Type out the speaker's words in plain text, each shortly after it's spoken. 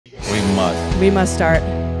must. We must start.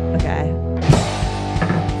 Okay.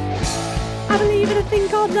 I believe in a thing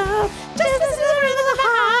called love. Just as the rhythm of the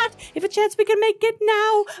heart. If a chance we can make it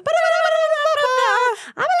now.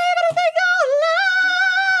 I believe in a thing called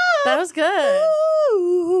love. That was good.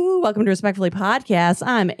 Ooh. Welcome to Respectfully Podcast.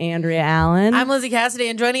 I'm Andrea Allen. I'm Lizzie Cassidy,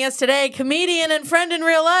 and joining us today, comedian and friend in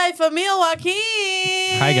real life, Emil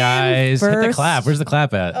Wakim. Hi, guys. Hit the clap. Where's the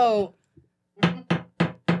clap at? Oh,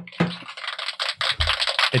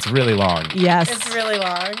 It's really long. Yes. it's really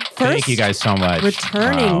long. Thank you guys so much.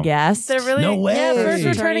 Returning Wow. guest. They're really No way. Yeah, first Returning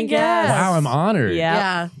returning guest. guest. Wow, I'm honored. Yeah.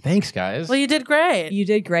 Yeah. Thanks, guys. Well, you did great. You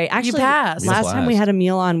did great. Actually, passed. last Yes, time we last. had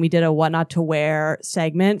Emil on, we did a what not to wear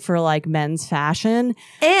segment for like men's fashion.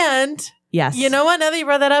 And Yes. you know what? Now that you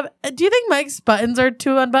brought that up, do you think Mike's buttons are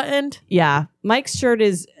too unbuttoned? Yeah. Mike's shirt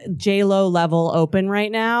is J-Lo level open right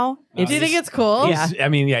now. Do you think it's cool? Yeah. I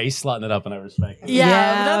mean, yeah, he's slutting it up, and I respect it. Yeah,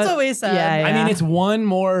 Yeah. that's what we said. Yeah, I mean, it's one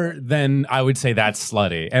more than I would say that's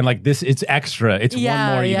slutty. And like this, it's extra. It's Yeah,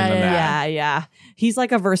 one more even yeah, than that. Yeah. He's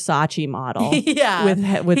like a Versace model. Yeah.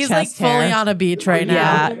 With He's like chest hair. fully on a beach right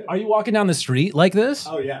Yeah. now. Are you walking down the street like this?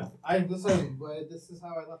 Oh yeah, this is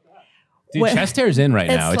how I left that. Dude, Wait. chest hair's in right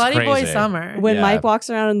It's now. It's slutty crazy. boy summer. When Yeah. Mike walks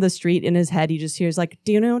around in the street, in his head, he just hears like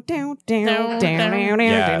Yeah.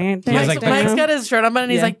 Mike's got his shirt on,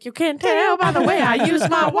 and he's Yeah. like, "You can't tell by the way I use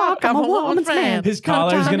my walk. I'm a woman's man." His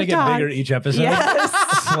collar's going to get bigger each episode. Yes.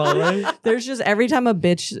 Slowly. There's just every time a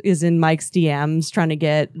bitch is in Mike's DMs trying to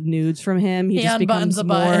get nudes from him, he He just unbuttons becomes a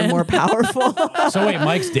more and button. more powerful. So wait,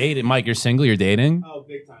 Mike's dating. Mike, you're single. You're dating. Oh,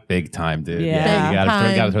 big time. Big time, dude. Yeah. you Big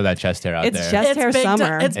time. gotta throw that chest hair out It's there. chest hair big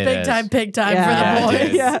summer. It's It big is. time, pig time Yeah, for the it boys.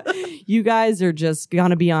 is. Yeah. You guys are just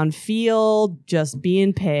gonna be on field, just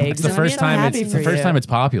being pigs. It's the and first I'm so time. happy It's the for first you. time it's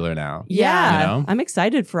popular now. Yeah, You know? I'm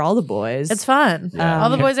excited for all the boys. It's fun. Yeah. All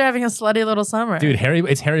the boys are having a slutty little summer. Dude,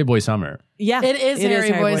 it's Harry Boy Summer. Yeah, It is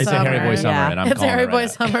Harry Boy It's a Summer. Harry Boy Summer, Yeah. and I'm It's calling Harry it Boy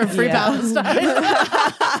right now. Summer, free Yeah. Palestine.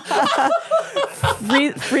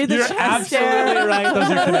 free the You're chest hair. absolutely right. Those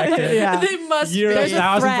are connected. Yeah. They must You're be. There's a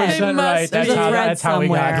 1,000% thread. right. There's a thread how we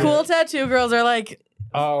got somewhere. here. Cool tattoo girls are like,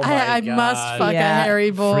 Oh my I God. must fuck Yeah. a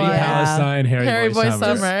Harry Boy. Free Yeah. Palestine, Harry Boy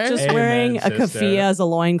Summer. Summer. Just Amen, wearing a sister. keffiyeh as a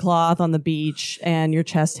loincloth on the beach and your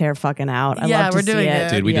chest hair fucking out. I Yeah, love to we're see doing it.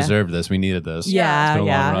 it. Dude, we Yeah. deserved this. We needed this. Yeah, It's been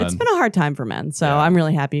a long run. It's been a hard time for men, so Yeah. I'm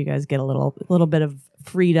really happy you guys get a little bit of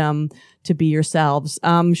freedom to be yourselves.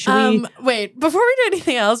 Should we? Wait, before we do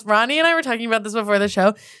anything else, Ronnie and I were talking about this before the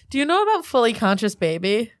show. Do you know about Fully Conscious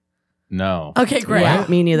Baby? No. Okay, great. Yeah,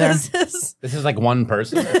 me neither. This This is like one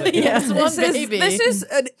person. yes, one This is, baby. this is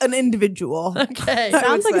an individual. okay.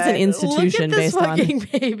 Sounds like it's an say. institution Look at this based on. fucking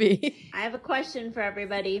baby. I have a question for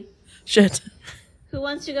everybody. Shit. Who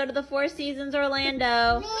wants to go to the Four Seasons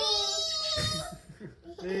Orlando?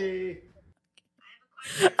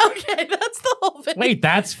 Okay, that's the whole thing. Wait,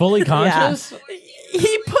 that's fully conscious?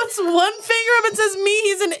 He puts one finger up and says, "Me,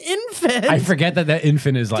 he's an infant." I forget that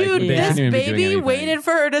infant is like, Dude, they this shouldn't even be doing baby anything. waited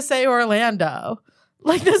for her to say Orlando.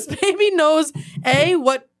 Like, this baby knows, A,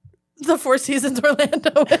 what the Four Seasons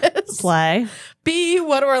Orlando is. Play. B,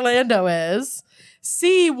 what Orlando is.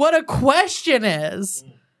 C, what a question is.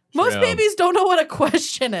 Most True. babies don't know what a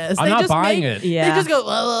question is. I'm not buying it. Yeah. They just go,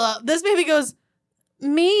 "La, la, la." This baby goes,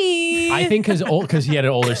 me. I think because he had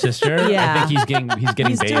an older sister. Yeah. I think he's getting baited.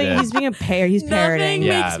 He's being he's parroting. Nothing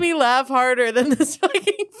Yeah. makes me laugh harder than this fucking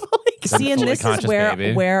fully See, and fully this is conscious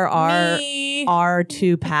baby. where me. our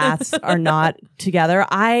two paths are not together.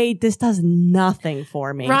 This does nothing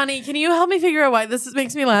for me. Ronnie, can you help me figure out why this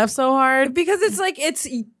makes me laugh so hard? Because it's like it's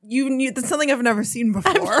something I've never seen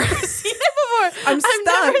before. I've never seen it before. I'm I've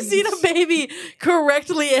never stunned. seen a baby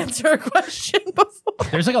correctly answer a question before.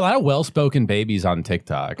 There's like a lot of well-spoken babies on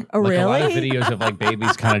TikTok. Oh, like a lot of really? videos of like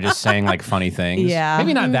babies kind of just saying like funny things. Yeah.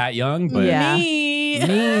 Maybe not that young, but Yeah. Me.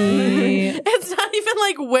 Me. It's not even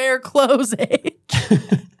like wear clothes age.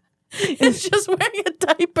 It's just wearing a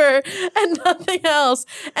diaper and nothing else.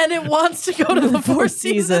 And it wants to go to the Four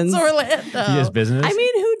Seasons Orlando. he has business. I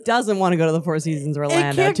mean, who doesn't want to go to the Four Seasons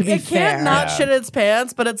Orlando? To be it fair, can't not Yeah. shit its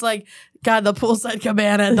pants, but it's like, God, the poolside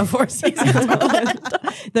cabana at the Four Seasons Orlando.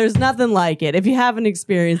 there's nothing like it. If you haven't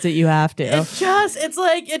experienced it, you have to.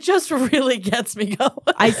 It just really gets me going.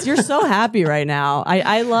 You're so happy right now.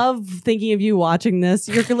 I love thinking of you watching this.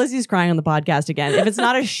 Lizzie's crying on the podcast again. If it's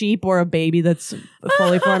not a sheep or a baby that's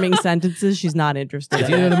fully forming sentences, she's not interested. it's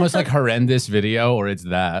in either it. the most like horrendous video or it's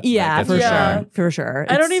that. Yeah, Like, for that's Yeah. sure. For sure.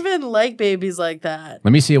 I don't It's- even like babies like that.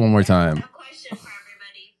 Let me see it one more time. I have a question for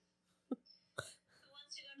everybody. Who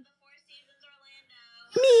wants to go to the Four Seasons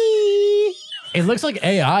Orlando? Me. It looks like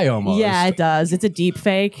AI almost. Yeah, it does. It's a deep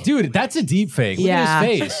fake. Dude, that's a deep fake. Look Yeah. at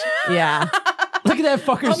his face. Yeah. Look at that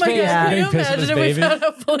fucker's Oh my face. god! Can Getting you pissed at his imagine if we baby. found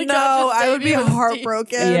out fully No, conscious I would be baby was Steve?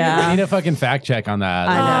 heartbroken. Yeah. I need a fucking fact check on that.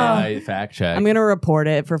 I know. Fact check. I'm gonna report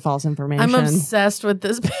it for false information. I'm obsessed with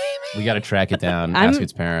this baby. we got to track it down. I'm- Ask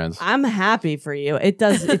its parents. I'm happy for you. It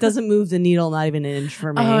doesn't move the needle not even an inch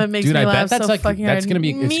for me. Oh, it makes Dude, me I laugh bet that's so like fucking that's hard. gonna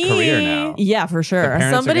be its career now. yeah, for sure. parents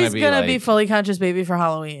are Somebody's gonna gonna be be like- fully conscious baby for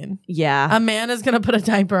Halloween. Yeah. A man is gonna put a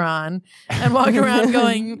diaper on and walk around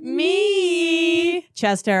going, me.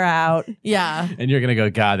 Chest hair out. Yeah. And you're gonna go,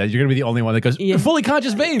 God, that you're gonna be the only one that goes, Yeah. fully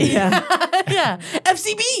conscious baby. Yeah. Yeah.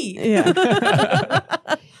 FCB.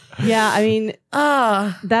 Yeah. Yeah, I mean,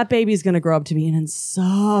 Ah. that baby's going to grow up to be an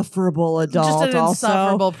insufferable adult. Just an also.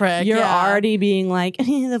 insufferable prick. You're yeah. already being like,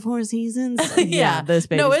 the Four Seasons. Yeah. This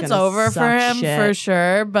baby's No, it's gonna over for suck him shit. for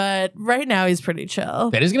sure. But right now he's pretty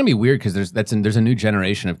chill. That is gonna be weird because there's a new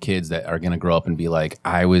generation of kids that are gonna grow up and be like,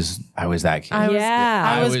 I was that kid. I was, Yeah.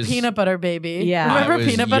 I I was was- peanut butter baby. Yeah. I Remember was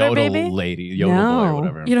peanut butter Yodel baby? lady, Yodel boy, No. or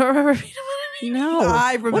whatever. You don't remember peanut butter baby? No.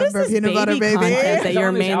 I What is remember this peanut butter baby. content that It's you're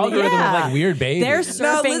on this mainly algorithm yeah. of like weird babies. They're No,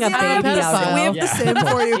 surfing Lizzie, a I'm baby a out pedophile. there. We have the same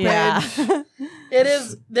for you page. Yeah. It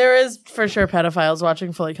is. There is for sure pedophiles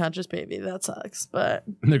watching fully conscious baby. That sucks. But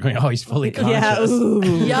And they're going, oh, he's fully conscious. Yeah. Ooh.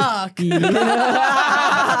 yuck.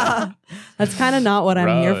 Yeah. That's kind of not what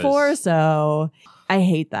I'm here Gross. for. So I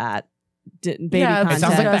hate that. Baby Yeah, it It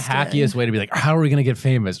sounds like the Disgusting. hackiest way to be like, how are we going to get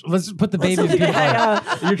famous? Let's put the baby in people.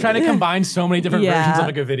 You're trying to combine so many different Yeah. versions of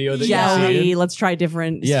like a video that you've jelly. seen. Let's try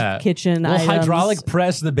different Yeah. kitchen We'll items. hydraulic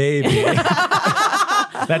press the baby.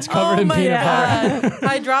 That's covered in my peanut butter. God.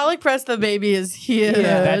 Hydraulic press the baby is huge.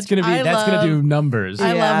 Yeah. That's gonna do numbers.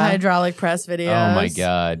 I Yeah. love hydraulic press videos. Oh my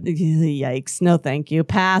God. Yikes. No, thank you.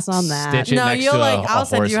 Pass on that. Stitch it No, next you'll to like. a I'll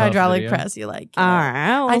send horse you hoof hydraulic video. press. You like? All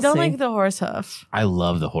right. I don't see. like the horse hoof. I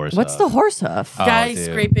love the horse What's hoof. the horse hoof? Oh, Guy dude.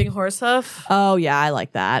 scraping horse hoof. Oh, yeah. I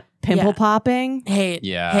like that. Pimple Yeah. popping. Hate.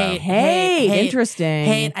 Yeah. Hate. Hey, hate, interesting.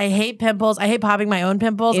 Hate. I hate pimples. I hate popping my own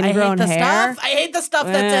pimples. I hate Ingrown the hair? stuff. I hate the stuff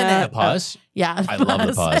that's in The it. pus? Yeah. I love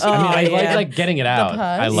the pus. Oh, I mean, I yeah. like getting it out. pus?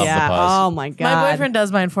 I love yeah. the pus. Oh, my God. My boyfriend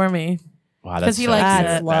does mine for me. Wow, 'cause he so likes cute. it.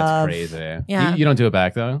 That's Love. crazy. Yeah. You don't do it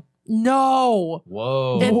back though? No.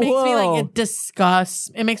 Whoa. It makes me Whoa. like, it disgusts.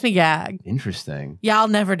 It makes me gag. Interesting. Yeah, I'll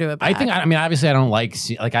never do it back. I mean, obviously, I don't like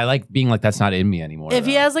I like being like that's not in me anymore. if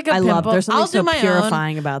he though. has like a I pimple, love there's something I'll do so my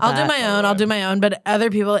purifying about own. that. I'll do my own. But other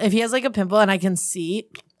people, if he has like a pimple and I can see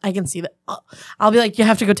that, I'll be like, you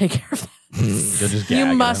have to go take care of that. You'll just You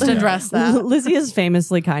gag must him. address that. Lizzie is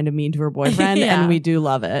famousely kind of mean to her boyfriend, Yeah. and we do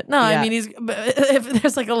love it. No, Yeah. I mean if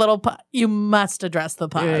there's like a little, you must address the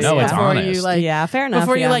pus. No, it's before honest. you like, yeah, fair enough.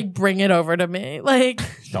 before you yeah. like bring it over to me. Like,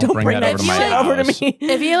 Don't bring that over to my shit house. over to me.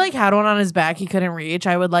 if he like had one on his back he couldn't reach,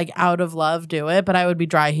 I would like out of love do it, but I would be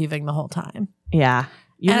dry heaving the whole time. Yeah,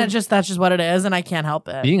 And that's just what it is, and I can't help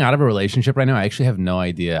it. Being out of a relationship right now, I actually have no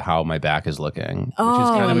idea how my back is looking, which is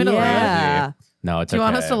Oh, kind of yeah. crazy. No, it's Do you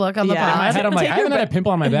want okay. us to look on the Yeah. In my pod? head, I'm like, Take I haven't your had a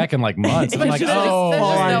pimple on my back in like months. And I'm like, There's just- oh, there's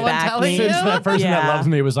just full-on no one back telling knee. you. since that person that Yeah. loves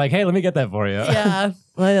me was like, hey, let me get that for you. Yeah.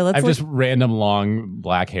 Well, let's I've look- just random long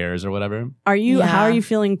black hairs or whatever. Are you? Yeah. How are you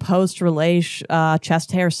feeling post relation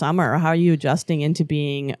chest hair summer? How are you adjusting into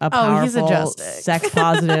being a powerful, he's adjusting. sex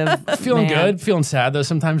positive? Feeling man? good, feeling sad though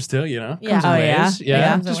sometimes too, you know? Yeah. Comes in Oh, yeah? waves. Yeah.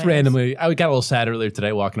 Yeah. Just Waves. randomly. I got a little sad earlier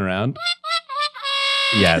today walking around.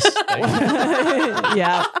 Yes.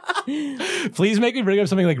 Yeah, Please make me bring up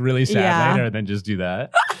something like really sad Yeah. later and then just do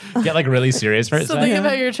that. Get like really serious for a So think second.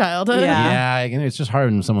 about your childhood. Yeah. Yeah, you know, it's just hard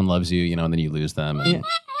when someone loves you, you know, and then you lose them. And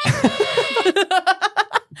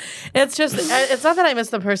It's just, it's not that I miss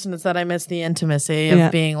the person, it's that I miss the intimacy of Yeah.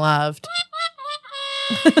 being loved.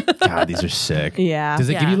 God, these are sick. yeah, Does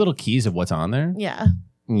it give Yeah. you little keys of what's on there? Yeah.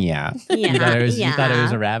 Yeah. Yeah. You thought it was, Yeah. you thought it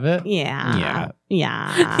was a rabbit? yeah, Yeah.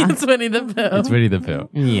 yeah. It's Winnie the Pooh. It's Winnie the Pooh.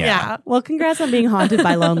 Yeah. Well, congrats on being haunted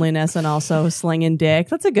by loneliness and also slinging dick.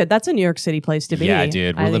 That's a New York City place to be. Yeah,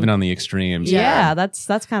 dude. We're I living think- on the extremes. Yeah, that's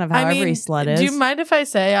kind of how every slut is. do you mind if I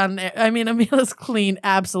say Emil's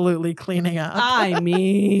absolutely cleaning up. I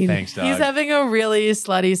mean, Thanks, dog. He's having a really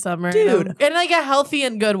slutty summer, Dude. in like a healthy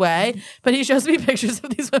and good way. But he shows me pictures of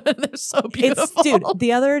these women; they're so beautiful. it's dude.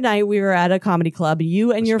 The other night we were at a comedy club.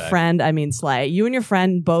 You and your Respect. friend, I mean Slay, you and your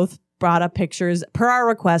friend both brought up pictures per our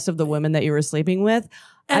request of the women that you were sleeping with.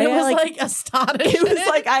 and I, it was like astonishing. it was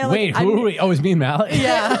like I like Wait, I- who are we? Oh, it's me and Malik?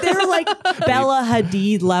 Yeah. They were like Bella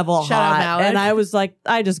Hadid level Shout out hot, Malik. and I was like,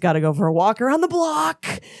 I just got to go for a walk around the block.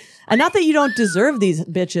 And not that you don't deserve these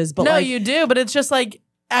bitches, but no, like you do, but it's just like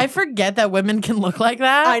I forget that women can look like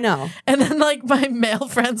that. I know. And then like my male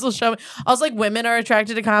friends will show me. I was like, women are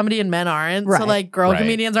attracted to comedy and men aren't. So Right. like girl Right.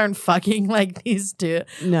 comedians aren't fucking like these dude,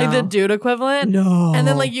 No. like the dude equivalent. No. And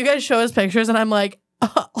then like you guys show us pictures, and I'm like,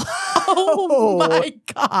 oh Oh my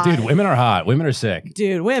god, Dude, women are hot. Women are sick.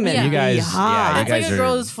 Dude, women. Yeah. You guys, be hot. yeah, you It's like guys a are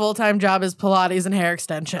girl whose full-time job is Pilates and hair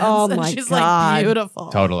extensions. Oh and my she's God. like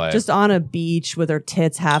beautiful. totally. Just on a beach with her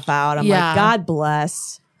tits half out. I'm Yeah. like, God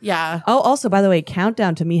bless. Yeah. Oh, also, by the way,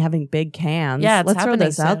 countdown to me having big cans. Yeah, it's let's throw happening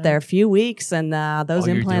this out soon. there. A few weeks, and those Oh,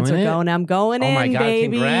 you're implants are doing it? going. I'm going Oh in, my God,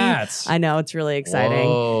 baby. congrats. I know, it's really exciting.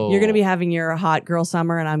 Whoa. You're going to be having your hot girl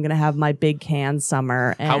summer, and I'm going to have my big can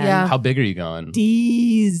summer. how, And Yeah. how big are you going?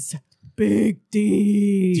 D's. Big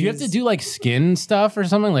D's. Do you have to do like skin stuff or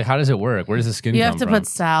something? Like, how does it work? Where does the skin You come have to from? put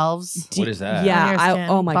salves. What is that? Yeah. on your skin.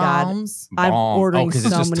 oh my God. Balms. I'm Balm. ordering 'cause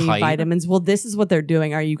it's so just many tight? vitamins. Well, this is what they're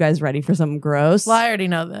doing. Are you guys ready for something gross? Well, I already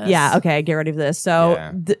know this. Yeah, okay, get ready for this. So,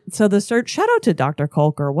 Yeah. so the search. Shout out to Dr.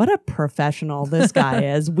 Kolker. What a professional this guy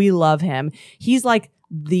is. We love him. He's like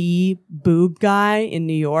the boob guy in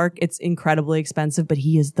New York. It's incredibly expensive, but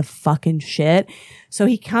he is the fucking shit. So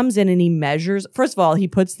he comes in and he measures. First of all, he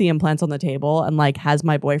puts the implants on the table and like has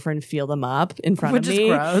my boyfriend feel them up in front Which of is me.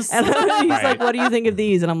 gross. And he's Right. like, "What do you think of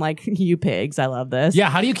these?" And I'm like, "You pigs, I love this." Yeah,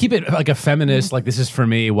 how do you keep it like a feminist, like this is for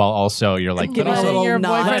me, while also you're like, Give but a Letting also little your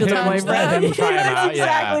nod boyfriend to the touch boyfriend. them. Let him try 'em That's out, yeah.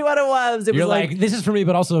 exactly what it was. It you're was like, this is for me,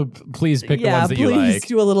 but also please pick the ones that you please like.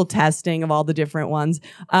 do a little testing of all the different ones.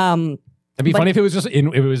 It'd be but- funny if it was just if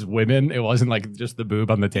it was women. It wasn't like just the boob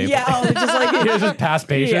on the table. Yeah, oh, just like It was just past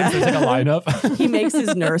patients. Yeah. There's like a lineup. he makes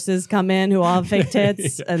his nurses come in who all have fake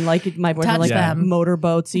tits, and like my boyfriend Touch like them.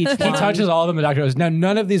 motorboats each He one. touches all of them. The doctor goes, now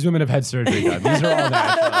none of these women have had surgery done. These are all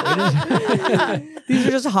natural. These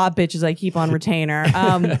are just hot bitches I keep on retainer.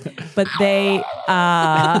 But they,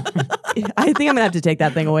 I think I'm gonna have to take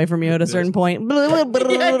that thing away from you at a certain point. Yeah,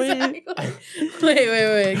 exactly.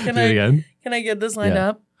 Wait. Do it again. Can I get this lined Yeah.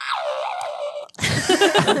 up?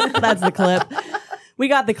 That's the clip. We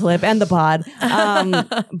got the clip and the pod.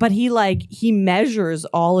 But he measures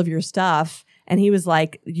all of your stuff. And he was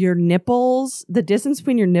like, your nipples, the distance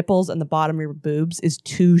between your nipples and the bottom of your boobs is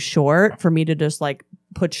too short for me to just like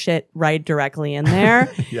put shit right directly in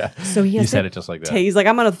there. Yeah. So he has You said to it just like that. he's like,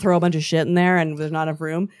 I'm going to throw a bunch of shit in there and there's not enough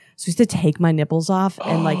room. So he has to take my nipples off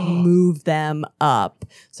and like move them up.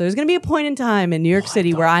 So there's going to be a point in time in New York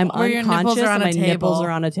City where I'm Where your nipples unconscious are on and a my nipples table.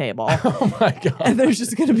 are on a table. Oh my God. And there's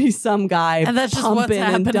just going to be some guy And that's just what's pumping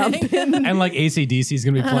and happening. dumping. And like AC/DC is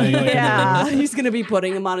going to be playing. Like, Yeah, he's going to be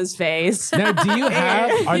putting them on his face. Now, do you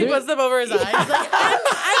have, are He there, puts them over his eyes. He's like, I'm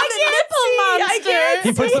the nipple monster.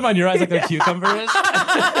 he puts them on your eyes like they're cucumbers?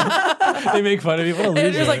 They make fun of you. What a And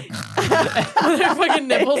loser. just like with their fucking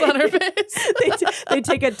nipples on her face. They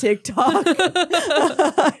take a TikTok.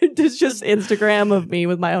 It's just Instagram of me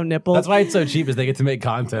with my own nipples. That's why it's so cheap is they get to make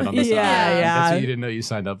content on the side. Yeah, yeah. That's what you didn't know you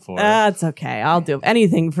signed up for. That's okay. I'll do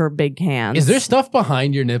anything for big cans. Is there stuff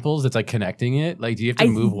behind your nipples that's like connecting it? Like, do you have to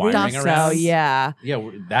move wiring so, around? yeah. Yeah,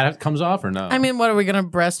 that comes off or no? I mean, what are we gonna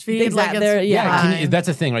breastfeed? Exactly. Like, it's Yeah, can fine. you, that's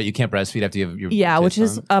a thing, right? You can't breastfeed after you have your Yeah, tits which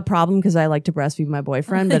is done? a problem because I like to breastfeed my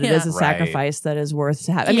boyfriend, but it Yeah. is a Right. sacrifice that is worth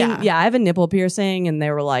to have. I mean, Yeah. yeah, I have a nipple piercing, and they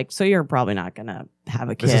were like, "So you're probably not gonna have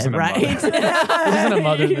a kid, This isn't a right?" mother. This isn't a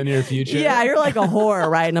mother in the near future. Yeah, you're like a whore,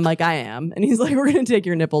 right? And I'm like, I am. And he's like, we're gonna take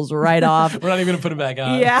your nipples right off. We're not even gonna put them back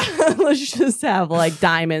on. Yeah, let's just have like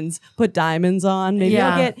diamonds. Put diamonds on. Maybe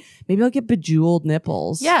Yeah. I'll get bejeweled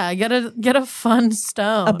nipples. Yeah, get a fun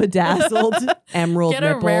stone. a bedazzled emerald Get a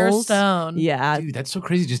nipples. rare stone. Yeah, Dude, that's so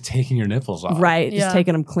crazy just taking your nipples off. right. Yeah. Just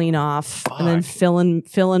taking them clean off and then Fuck.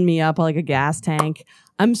 filling me up like a gas tank.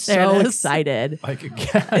 I'm There so it is. excited. Like a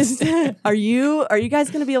gas. Are you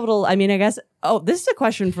guys gonna be able to? I mean, I guess. Oh, this is a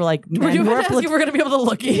question for like Were men you who are gonna ask if we're gonna be able to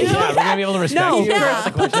look at you? Yeah, we're gonna be able to respect No, you. Is that yeah. what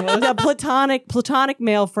the question was? the platonic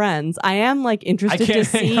male friends. I am like I interested can't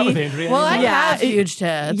to hang out with see. Andrea Well, I anymore. Yeah, have huge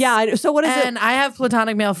tits. Yeah. So what is and I have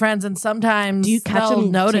platonic male friends, and sometimes Do you catch they'll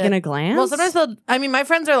them notice. taking a glance? Well, sometimes they'll. I mean, my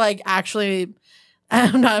friends are like actually.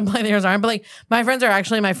 I'm not implying theirs aren't, but like my friends are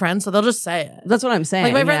actually my friends, so they'll just say it. That's what I'm saying.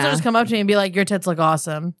 Like my friends will yeah. just come up to me and be like, "Your tits look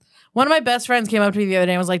awesome." One of my best friends came up to me the other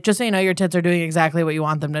day and was like, "Just so you know, your tits are doing exactly what you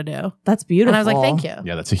want them to do." That's beautiful. And I was like, "Thank you."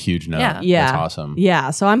 Yeah, that's a huge no. Yeah. Yeah. That's awesome.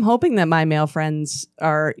 Yeah. So I'm hoping that my male friends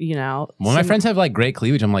are, When my friends have like great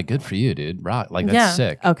cleavage, I'm like, good for you, dude. Rock. Like, that's Yeah.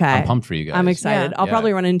 sick. Okay. I'm pumped for you guys. I'm excited. Yeah. I'll Yeah.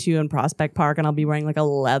 probably run into you in Prospect Park and I'll be wearing like a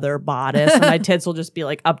leather bodice and my tits will just be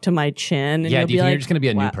like up to my chin. And Yeah, you'll do be you think like, you're just going to be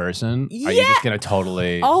a wow. new person? Are you just going to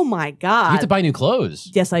totally. Oh my You God. have to buy new clothes.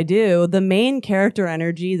 Yes, I do. The main character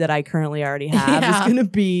energy that I currently already have is Yeah. going to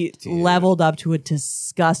be leveled up to a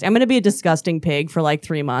disgusting. I'm going to be a disgusting pig for like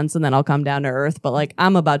 3 months, and then I'll come down to earth. But like,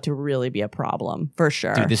 I'm about to really be a problem for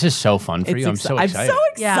sure. Dude, this is so fun for you. I'm so excited. I'm so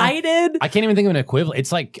excited. I can't even think of an equivalent.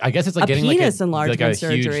 It's like, I guess it's like getting penis like enlargement a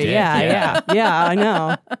huge surgery. dick. Yeah, I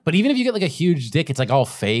know. But even if you get like a huge dick, it's like all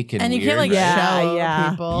fake and you weird, can't like right? show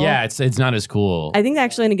people. Yeah, it's not as cool. I think they're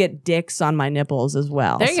actually going to get dicks on my nipples as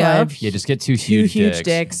well. There you So go. I've Yeah, just get two huge huge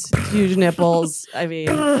dicks, huge nipples. I mean,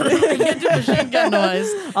 You can't do machine gun noise.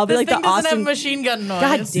 I'll be This like thing the doesn't have Austin. machine gun noise.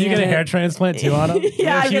 God You get a damn it. hair transplant too on them?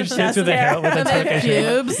 Yeah, I huge get tits with a chest hair with a And they have Turkish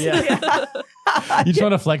hair. pubes. Yeah. You just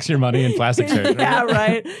want to flex your money in plastic surgery. Yeah,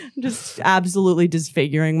 right. Just absolutely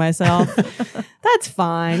disfiguring myself. That's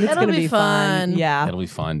fine. It's It'll gonna be be fun. fun. Yeah. That'll be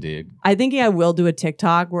fun, dude. I think I will do a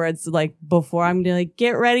TikTok where it's like before I'm gonna like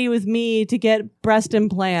get ready with me to get breast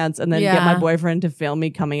implants, and then get my Yeah. boyfriend to film me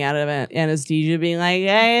coming out of anesthesia, being like,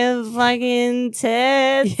 "I have fucking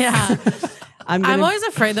tits." Yeah. I'm I'm always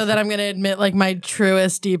afraid though that I'm going to admit like my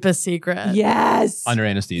truest, deepest secret. yes. Under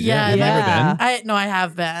anesthesia. Yeah, You've yeah. never been? I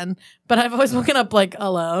have been, but I've always woken up like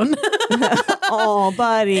alone. Oh,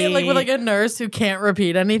 buddy. Like with like a nurse who can't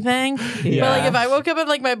repeat anything. Yeah. But like if I woke up and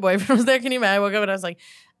like my boyfriend was there, can you imagine? I woke up and I was like,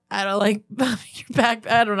 I don't like your back.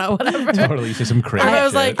 I don't know, whatever. Totally. You say some Or crazy I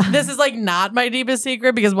was shit. like, this is like not my deepest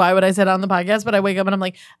secret because why would I say it on the podcast? But I wake up and I'm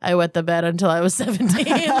like, I wet the bed until I was 17. Like,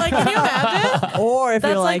 can you imagine? or if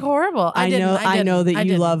That's you're like, like, horrible. I know that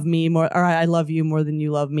you love me more, or I love you more than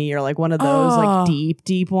you love me, or like one of those like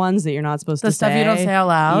deep ones that you're not supposed the to stuff say. you don't say out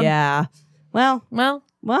loud. Yeah. Well,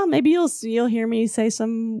 Maybe you'll hear me say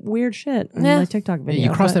some weird shit in Yeah. my TikTok video.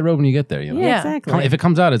 You cross but- that road when you get there, you know? Yeah, Yeah. exactly. If it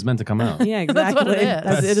comes out, it's meant to come out. Yeah, exactly. That's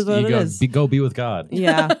what it is. It is what you it go, is. Go be with God.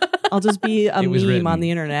 Yeah, I'll just be a It was meme written. on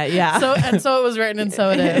the internet. Yeah. so it was written and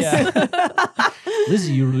so it is.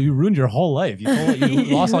 Lizzie, you ruined your whole life. You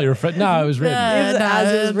lost all your friends. No, it was written. It was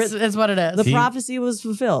as it was it's what it is. the He- prophecy was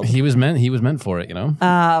fulfilled. He was meant for it, you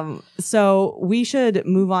know? So we should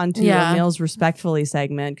move on to Yeah. Emil's respectfully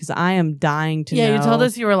segment because I am dying to know. yeah, you told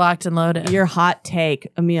us you were locked and loaded. your hot take.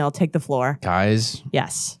 Emil, take the floor. Guys,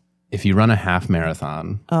 Yes. if you run a half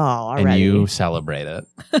marathon Oh, already. and you celebrate it,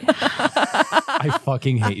 I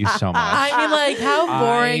fucking hate you so much. I mean, like, how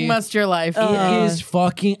boring I- must your life be? It is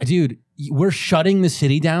fucking, dude. We're shutting the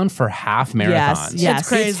city down for half marathons. Yes. It's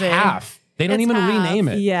crazy. It's half. They don't It's even half. rename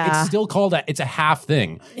it. Yeah. It's still called it's a half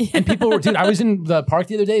thing. And people were, dude, I was in the park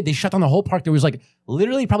the other day. They shut down the whole park. There was like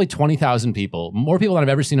literally probably 20,000 people, more people than I've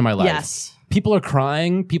ever seen in my life. Yes. People are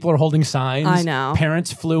crying. People are holding signs. I know.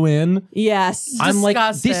 Parents flew in. Yes. I'm like,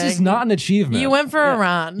 this is Disgusting. not an achievement. You went for a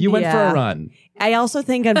run. You went for Yeah. a run. I also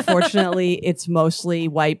think, unfortunately, it's mostly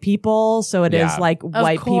white people. So it is Yeah. like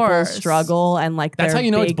white people's course. struggle and like That's their how you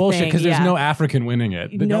know it's big bullshit thing. because there's Yeah. no African winning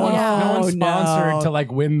it. No No, one's sponsored no. to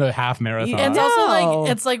like win the half marathon. It's No. also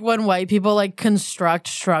like it's like when white people like construct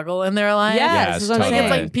struggle in their life. Yes, Yes, that's what I'm totally. Like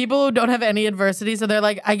saying. it's like people who don't have any adversity, so they're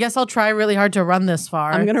like, I guess I'll try really hard to run this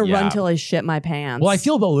far. I'm gonna Yeah. run till I shit my pants. Well, I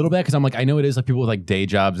feel a little bad because I'm like, I know it is like people with like day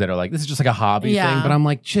jobs that are like, this is just like a hobby Yeah. thing, but I'm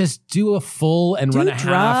like, just do a full and do run a half.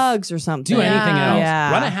 drugs or something. Do anything Yeah. else.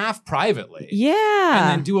 Yeah. Run a half privately. Yeah. And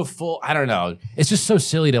then do a full, I don't know. It's just so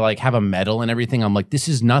silly to like have a medal and everything. I'm like, this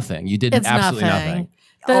is nothing. You did It's absolutely nothing. nothing.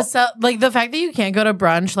 Like the fact that you can't go to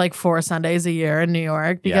brunch like 4 Sundays a year in New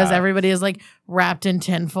York because Yeah. everybody is like wrapped in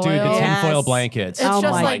tinfoil. Dude, the Yes. tinfoil blankets. It's Oh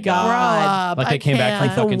just my like God. grow up. Like they I came back from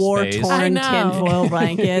can't. the fucking war space. I torn know. tinfoil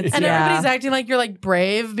blankets. And yeah. everybody's acting like you're like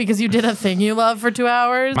brave because you did a thing you love for 2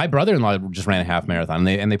 hours. My brother-in-law just ran a half marathon,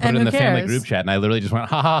 and they put And it in who the family cares? group chat, and I literally just went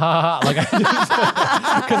ha ha ha ha, like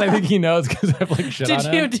because I think he knows because I've like shit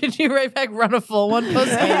on him. Did you right back run a full one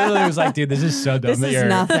post I literally was like, dude, this is so dumb. This that is you're,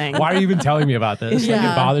 nothing. Why are you even telling me about this? Like,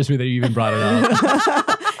 Yeah. it bothers me that you even brought it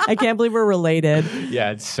up. I can't believe we're related.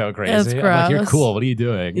 Yeah, it's so crazy. It's I'm like, you're gross. cool. What are you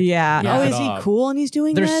doing? Yeah. Yeah. Oh, is Get he off. cool and he's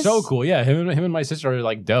doing They're this? so cool. Yeah, him and my sister are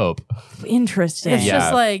like dope. Interesting. It's Yeah.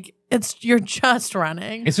 just like you're just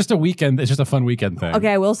running. It's just a weekend. It's just a fun weekend thing. Okay,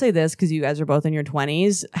 I will say this because you guys are both in your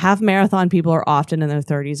 20s. Half marathon people are often in their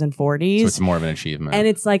 30s and 40s. So it's more of an achievement. And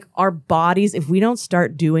it's like our bodies, if we don't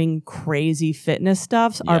start doing crazy fitness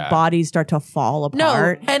stuff, our Yeah. bodies start to fall No,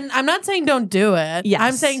 apart. and I'm not saying don't do it. Yes.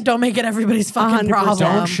 I'm saying don't make it everybody's fucking 100%. problem.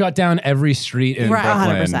 Don't shut down every street in Right.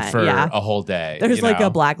 Brooklyn 100%, for yeah. a whole day. There's you like know? a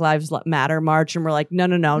Black Lives Matter march, and we're like, no,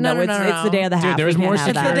 it's the day of the half. Dude, there's We more can't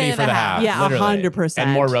have that. security day of for the the half. half. Yeah, literally. 100%.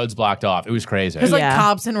 And more roads blocked off. It was crazy. There's like Yeah.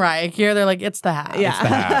 cops in riot gear. They're like, it's the half. Yeah. It's the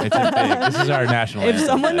half. It's just big. This is our national If anthem.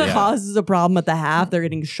 someone Yeah. causes a problem at the half, they're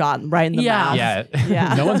getting shot right in the Yeah. mouth. Yeah.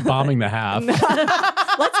 Yeah. No one's bombing the half. Let's bomb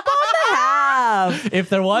the half. half. If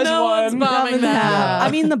there was No one's one, bombing the half. I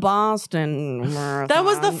mean, the Boston marathon. That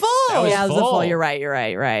was the full. That was yeah, it was the full. full. You're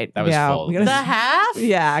right. That was yeah, full. we gotta- The half?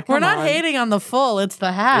 Yeah, We're come not on. hating on the full. It's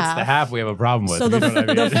the half. it's the half we have a problem with. So you know what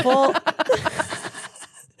I mean? the full.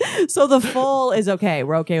 So the full is okay.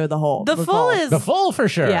 We're okay with the whole. The full is the full for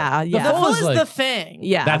sure. Yeah, yeah. the full is like, the thing.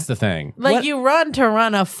 Yeah. That's the thing. Like What- you run to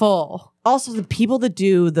run a full. Also, the people that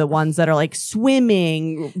do the ones that are like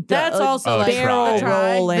swimming. That's also like barrel the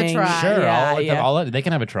try. rolling. The try. Sure, Yeah, all they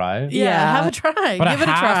can have a try. Yeah, have a try. But Give a it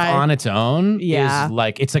a half try. on its own Yeah. is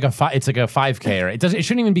like it's like a 5K. Or it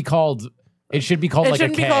shouldn't even be called. It should be called It like a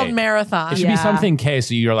shouldn't K. be called marathon. It should be Yeah. something K.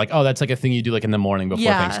 So you're like, oh, that's like a thing you do like in the morning before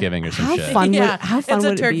Yeah. Thanksgiving or some How shit. fun? Yeah, How fun it's a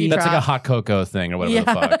would it turkey be? trot. That's like a hot cocoa thing or whatever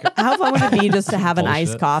the fuck. How fun would it be just to have an iced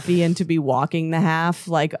Bullshit. coffee and to be walking the half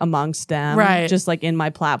like amongst them, Right. Just like in my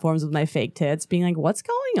platforms with my fake tits, being like, "What's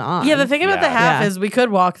going on?" Yeah, the thing about the Yeah. half Yeah. is we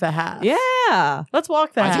could walk the half. yeah, Let's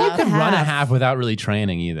walk the I half. think you could run a half. half without really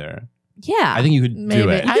training either. yeah, I think you could Maybe. do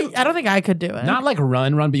it. I don't think I could do it. Not like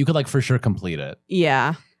run, but you could like for sure complete it.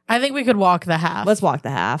 yeah. I think we could walk the half. Let's walk the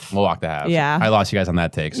half. We'll walk the half. Yeah. I lost you guys on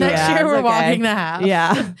that take. So. Next Yeah, year it's we're okay. walking the half.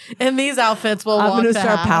 Yeah, In these outfits, we'll I'm walk gonna the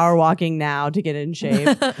start half. power walking now to get in shape.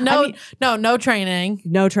 No training.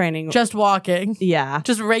 No training. Just walking. yeah,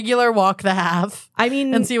 Just regular walk the half I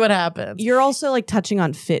mean, and see what happens. you're also like touching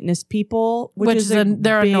on fitness people, which is a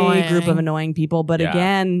they're big annoying. group of annoying people. But Yeah.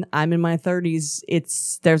 again, I'm in my 30s.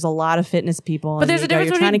 There's a lot of fitness people. But and there's you a go, difference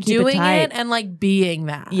you're trying to between keep doing tight. it and like being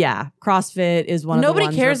that. Yeah, CrossFit is one of the Nobody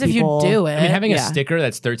ones cares where if you people- do it. I mean, having a Yeah. sticker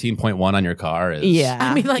that's 13.1 on your car is Yeah,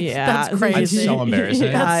 I mean, like, yeah. that's crazy. That's so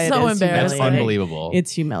embarrassing. That's it so is embarrassing. That's humiliating. unbelievable.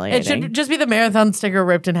 It's humiliating. It should just be the marathon sticker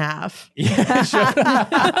ripped in half. yeah, sure.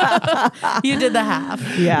 You did the half.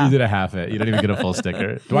 yeah, You did a half it. You don't even get a full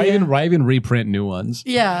sticker. Do I even reprint new ones?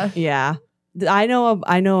 Yeah. yeah. I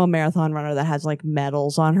know a marathon runner that has like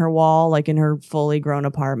medals on her wall, like in her fully grown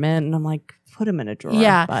apartment, and I'm like, put them in a drawer,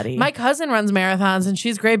 Yeah. buddy. My cousin runs marathons and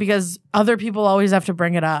she's great because other people always have to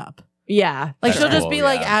bring it up. yeah, Like That's she'll just cool, be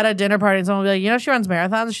like yeah. at a dinner party and someone will be like, you know, she runs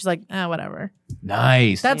marathons. She's like, whatever.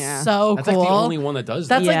 Nice. That's Yeah. so That's cool. like the only one that does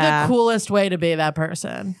That's that. like Yeah. the coolest way to be that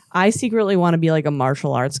person. I secretly want to be like a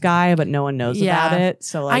martial arts guy, but no one knows Yeah. about it.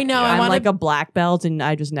 So like, I know, I I'm wanna- like a black belt, and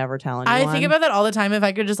I just never tell anyone. I think about that all the time. If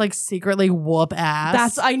I could just like secretly whoop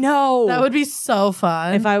ass. I know. That would be so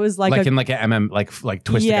fun. if I was like, Like a, in like an MM, like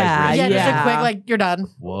twist Yeah, the guy's wrist. yeah, just yeah. a quick like you're done.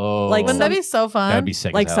 Whoa. Like, Wouldn't that be so fun? That'd be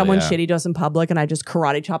sick. like as hell, someone yeah. shitty to us in public, and I just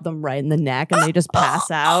karate chop them right in the neck, and they just pass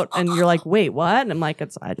out, and you're like, wait, what? And I'm like,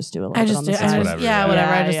 I just do a little I bit just on do. the I side. just, whatever, yeah, yeah.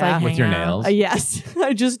 whatever. I Yeah, just yeah. like With hang your out. nails. Yes,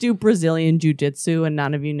 I just do Brazilian jiu-jitsu, and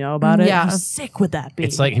none of you know about it. Yeah. How sick would that be?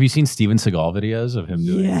 It's like, have you seen Steven Seagal videos of him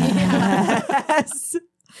doing it? yes.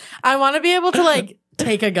 I want to be able to like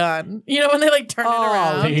take a gun. You know when they like turn it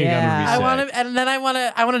around. Taking a gun would be yeah. I sick. want to, and then I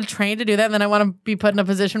want to train to do that. And then I want to be put in a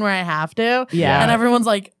position where I have to. Yeah. And everyone's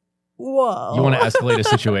like, "Whoa!" You want to escalate a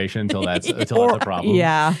situation until that's a problem.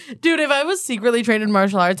 Yeah. dude? If I was secretly trained in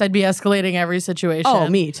martial arts, I'd be escalating every situation. Oh,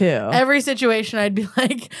 me too. Every situation, I'd be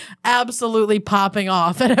like absolutely popping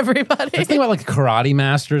off at everybody. That's the thing about like karate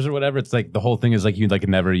masters or whatever. It's like the whole thing is like you like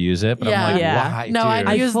never use it. But Yeah. I'm like, Yeah. why? No, dude? I'd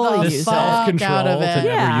I use fully the use this it. fuck self-control out of to it.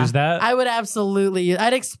 Yeah. never use that. I would absolutely.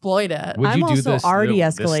 I'd exploit it. Would I'm you do also this? already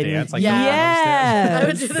this escalating. stance, like Yeah. the Yes. I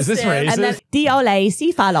would do the Is this stance. racist? And then Diole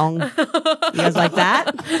si falong. You guys like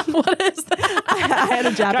that? What is that? I had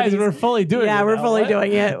a Japanese. Guys, we're fully doing it. yeah, we're now. fully What?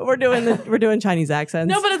 doing it. We're doing Chinese accents.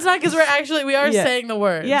 No, but it's not because we are Yeah. saying the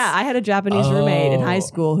words. yeah, I had a Japanese roommate in high Oh.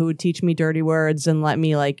 school who would teach me dirty words and let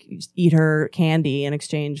me like eat her candy in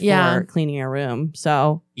exchange Yeah. for cleaning her room.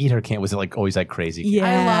 So Eat her can't. Was it like always that crazy? yeah,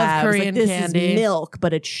 I love it was Korean this candy. is milk,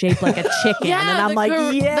 but it's shaped like a chicken. Yeah, and I'm the like,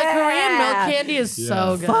 yeah, the Korean milk candy is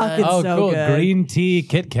so good. Fuck, it's Oh, so cool. good. Green tea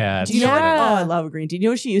Kit Kat. Do you know what? Yeah. Oh, I love green tea. Do you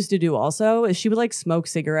know what she used to do also? Is she would like smoke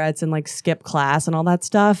cigarettes and like skip class and all that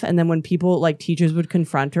stuff. And then when people like teachers would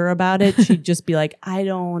confront her about it, she'd just be like, I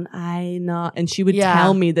not. And she would Yeah.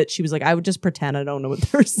 tell me that she was like, I would just pretend I don't know what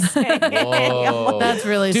they're saying. Whoa. That's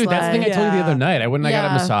really Dude, that's the thing I told you the Yeah. other night. I went and I got a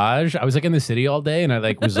Yeah. massage. I was like in the city all day and I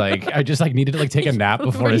like was like I just like needed to like take a nap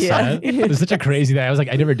before a Yeah. set. It was such a crazy thing. I was like,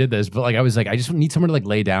 I never did this, but like I was like, I just need somewhere to like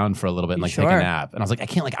lay down for a little bit and like take Sure. a nap. And I was like, I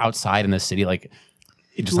can't like outside in the city like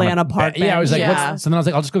just Lay on a park Yeah, I was like, bench. what's Yeah. so then I was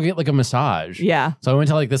like, I'll just go get like a massage. Yeah. So I went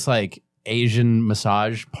to like this like Asian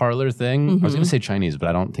massage parlor thing. I was Mhm. gonna say Chinese, but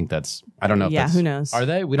I don't think that's I don't know if Yeah, that's who knows? Are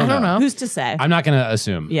they? We I don't know. Who's to say? I'm not gonna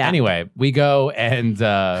assume. Yeah. Anyway, we go and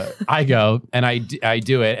I go and I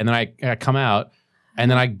do it and then I come out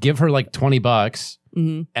and then I give her like $20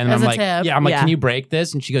 Mhm. and As I'm a like, tip. yeah, I'm like, Yeah. can you break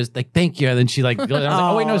this? And she goes like, thank you. And then she like, and I was like,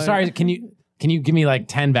 oh wait, no, Oh. sorry. Can you give me like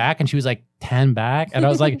 10 back? And she was like, 10 back? And I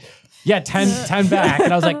was like, Yeah, 10 back.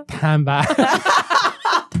 And I was like, 10 back.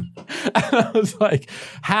 And I was like,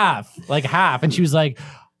 half. And she was like,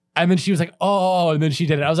 and then she was like, oh, and then she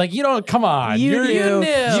did it. I was like, come on. You knew. knew.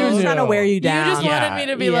 She was trying to wear you down. You just wanted me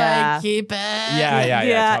to be like, keep it.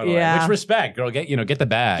 Yeah, totally. yeah. Which respect, girl. Get the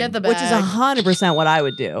bag. Get the bag. Which is 100% what I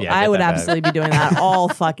would do. Yeah, I get would that bag. absolutely be doing that all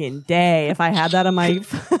fucking day if I had that on my.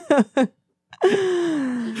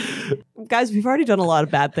 Guys, we've already done a lot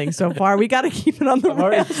of bad things so far. We got to keep it on the I'm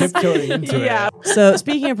already rails. tiptoeing into Yeah. it. So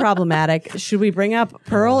speaking of problematic, should we bring up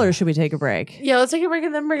Pearl or should we take a break? Yeah, let's take a break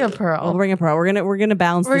and then bring up Pearl. We'll bring up Pearl. We're gonna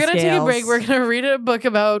balance. We're the gonna take a scales. break. We're gonna read a book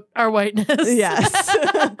about our whiteness. Yes.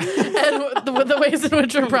 and the ways in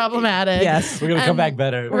which we're problematic. Yes. We're going to come And back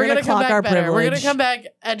better. We're gonna come clock back our better. We're gonna privilege. come back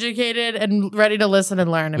educated and ready to listen and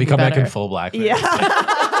learn. And We be come back better. in full blackface. Yeah.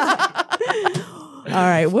 All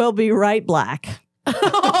right. We'll be right back.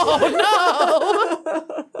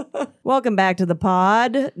 Oh no! Welcome back to the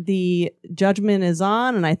pod. The judgment is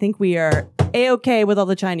on, and I think we are A-okay with all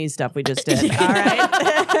the Chinese stuff we just did. All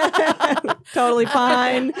right. Totally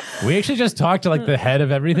fine. We actually just talked to like the head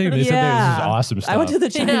of everything. And they said this is awesome stuff. I went to the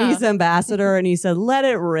Chinese ambassador, and he said, let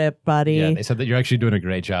it rip, buddy. Yeah, they said that you're actually doing a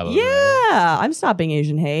great job over there. Yeah, I'm stopping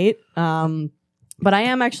Asian hate. But I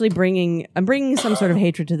am actually bringing some sort of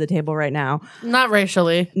hatred to the table right now. Not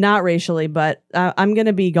racially. Not racially, but I'm going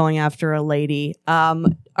to be going after a lady.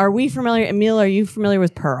 Are we familiar? Emil, are you familiar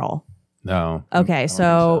with Pearl? No. Okay,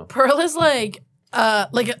 so Pearl is like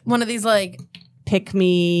one of these like pick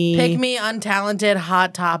me, untalented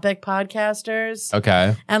hot topic podcasters.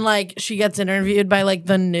 Okay. And like she gets interviewed by like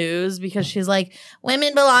the news because she's like,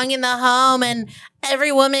 women belong in the home and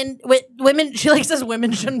every woman women she like says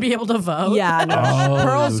women shouldn't be able to vote. Yeah, no, Oh,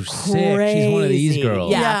 Pearl's sick. crazy. She's one of these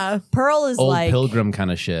girls. Yeah, Pearl is Old like pilgrim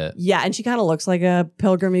kind of shit. Yeah, and she kind of looks like a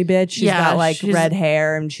pilgrimy bitch. She's Yeah, got like she's- red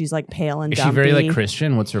hair and she's like pale and Is dumpy. she very like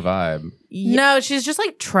Christian? What's her vibe? No, she's just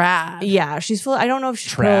like trad. Yeah, she's full. I don't know if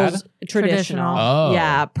she's Trad? Pearl's traditional. Oh,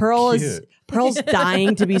 Yeah, Pearl is cute. Pearl's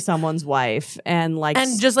dying to be someone's wife, and like,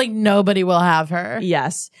 And just like nobody will have her.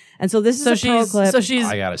 yes, and so this is So a Pearl she's clip. so she's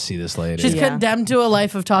I gotta see this lady. she's Yeah. condemned to a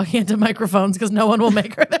life of talking into microphones because no one will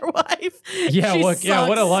make her their wife. yeah, She look, yeah,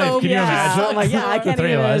 what a sucks life. so Can you bad. imagine? Oh my God, I The can't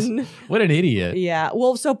three of us. even. What an idiot. Yeah.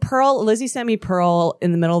 Well, so Lizzie sent me Pearl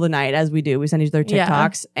in the middle of the night, as we do. We send each other Yeah.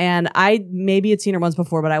 TikToks, and I maybe had seen her once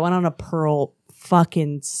before, but I went on a Pearl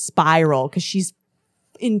fucking spiral because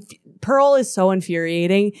Pearl is so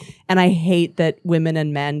infuriating, and I hate that women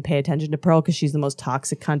and men pay attention to Pearl because she's the most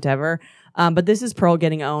toxic cunt ever. But this is Pearl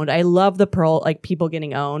getting owned. I love the Pearl, like people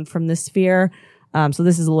getting owned from this sphere. So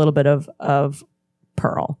this is a little bit of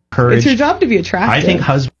Pearl. Courage. It's your job to be attractive. I think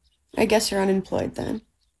husband. I guess you're unemployed then.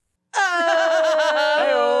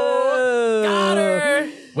 Got her.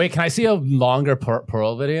 Wait, can I see a longer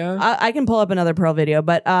Pearl video? I can pull up another Pearl video,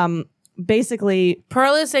 but basically,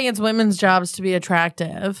 Pearl is saying it's women's jobs to be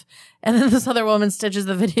attractive. And then this other woman stitches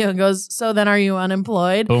the video and goes, so then are you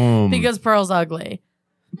unemployed? Boom. Because Pearl's ugly.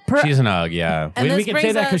 She's an ugg, yeah. And We this can say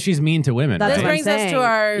brings that us- because she's mean to women. That's This what right? I'm brings us saying. to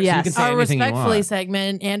our, Yes. You can say our anything you respectfully want.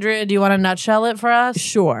 segment. Andrea, do you want to nutshell it for us?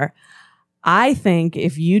 sure. I think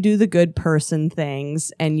if you do the good person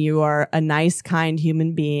things and you are a nice, kind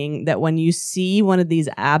human being, that when you see one of these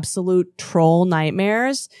absolute troll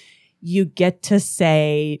nightmares, you get to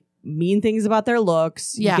say mean things about their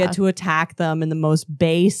looks. Yeah. You get to attack them in the most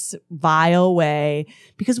base, vile way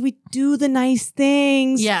because we do the nice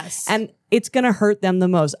things. Yes. And it's going to hurt them the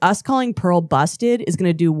most. Us calling Pearl busted is going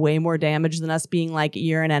to do way more damage than us being like,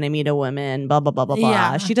 you're an enemy to women, blah, blah, blah, blah, blah.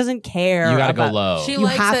 Yeah. She doesn't care. You gotta go about- low. She You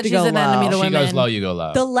likes have that to she's go an enemy low. to She women. goes low, you go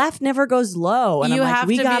low. The left never goes low. And You I'm like, have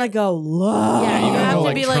we to gotta be- go low. Yeah, you gotta have go to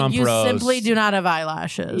like be like, Trump you roast. simply do not have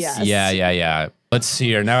eyelashes. Yes. Yeah. Let's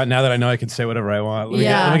see her. Now that I know I can say whatever I want.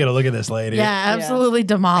 Let me get a look at this lady. Yeah, absolutely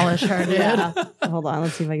demolish her, dude. Yeah. Hold on.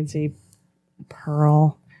 Let's see if I can see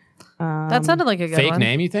Pearl. That sounded like a good Fake one.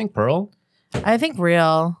 name, you think? Pearl? I think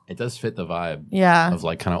real. It does fit the vibe Yeah. of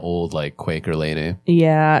like kind of old like Quaker lady.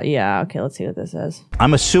 Yeah. Okay, let's see what this is.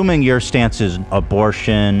 I'm assuming your stance is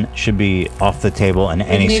abortion should be off the table in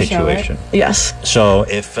any situation. Yes. So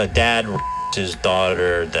if a dad his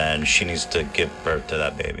daughter, then she needs to give birth to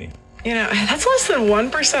that baby. You know, that's less than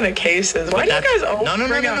 1% of cases. Why do you guys always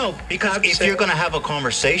bring up No. Because that if shit? you're going to have a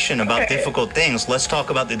conversation about Okay. difficult things, let's talk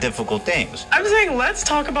about the difficult things. I'm saying let's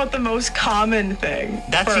talk about the most common thing.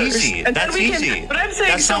 That's first, easy. and then That's we can- easy. But I'm saying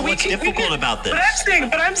That's so not we what's can, we difficult can- about this.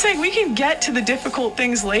 But I'm saying we can get to the difficult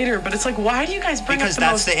things later. But it's like, why do you guys bring Because up the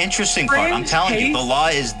that's most the interesting part. I'm fringe telling you, the case? law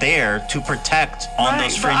is there to protect on Right,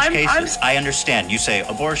 those but fringe I'm- cases. I understand. You say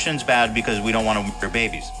abortion's bad because we don't want to murder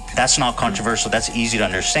babies. That's not controversial. That's easy to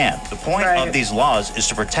understand. The point of these laws is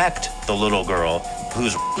to protect the little girl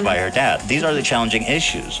who's by her dad. These are the challenging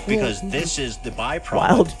issues because this is the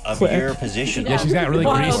byproduct of your position. Yeah, she's got really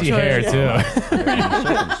greasy hair too.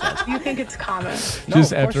 You think it's common?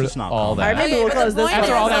 Just after all that. Maybe we'll close this.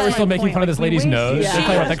 After all that, we're still making fun of this lady's nose. Yeah. They're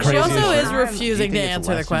talking about the She craziest also shit. is refusing to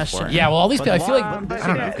answer the question. Yeah, well, all these people, I feel like, I But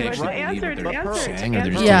don't know if they answer actually believe it, what they're answer it, saying, or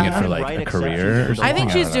they're just Yeah. doing it for like a career or something. I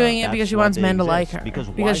think she's don't know. doing it because she wants men to like her.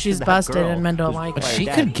 Because she's busted and men don't like But her. she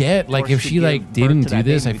could get, like, if she, like, didn't do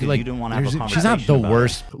this, I feel like she's not the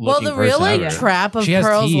worst Well, looking the real, person like, ever. trap of She has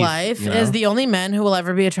Pearl's teeth, life you know? is the only men who will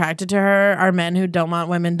ever be attracted to her are men who don't want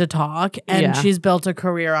women to talk. And Yeah. she's built a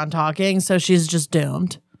career on talking, so she's just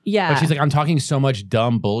doomed. Yeah. But she's like, I'm talking so much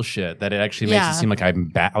dumb bullshit that it actually makes Yeah. it seem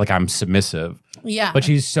like I'm submissive. Yeah. But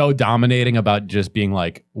she's so dominating about just being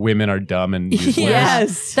like, women are dumb and useless.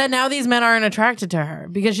 Yes. That now these men aren't attracted to her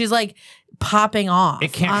because she's like popping off.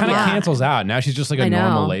 It kind on of that. cancels out. Now she's just like a I know.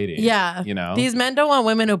 normal lady. Yeah. You know? These men don't want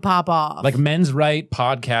women who pop off. Like men's right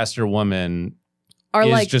podcaster woman Are is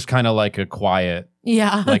like, just kind of like a quiet,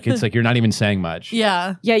 yeah. like it's like you're not even saying much.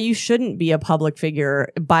 yeah. yeah, you shouldn't be a public figure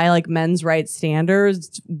by like men's rights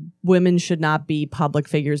standards. Women should not be public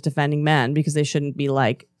figures defending men because they shouldn't be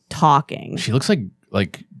like talking. She looks like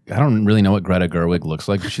I don't really know what Greta Gerwig looks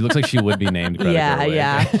like. She looks like she would be named Greta Yeah, Gerwig.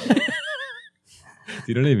 yeah. Do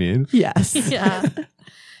you know what I mean? Yes. Yeah.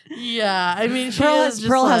 Yeah. I mean, she Pearl, is just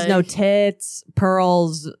Pearl has no like- tits.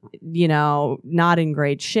 Pearl's, not in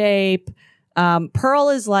great shape. Pearl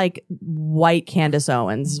is like white Candace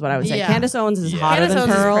Owens is what I would say. Yeah. Candace Owens is Yeah. hotter Candace than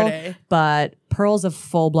Owens is Pearl, pretty. but Pearl's a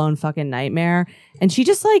full blown fucking nightmare. And she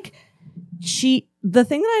just like the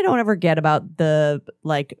thing that I don't ever get about the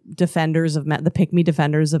like defenders of men, the pick me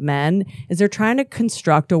defenders of men, is they're trying to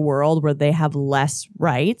construct a world where they have less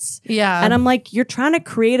rights. Yeah. And I'm like, you're trying to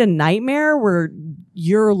create a nightmare where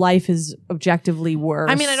your life is objectively worse.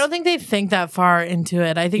 I mean, I don't think they think that far into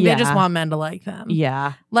it. I think Yeah. they just want men to like them.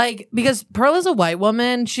 Yeah. Like, because Pearl is a white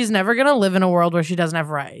woman, she's never going to live in a world where she doesn't have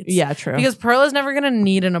rights. Yeah, true. Because Pearl is never going to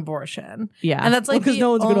need an abortion. Yeah. And that's like because the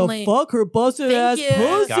no one's only- gonna fuck her busted ass Thank you.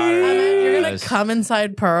 pussy. Got her. You're going to Yes. come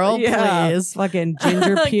inside Pearl, please. Fucking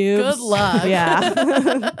ginger pubes. Good luck.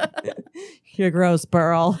 Yeah. You're gross,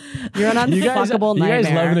 Pearl. You're an You guys unfuckable love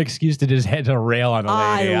nightmare. an excuse to just head to rail on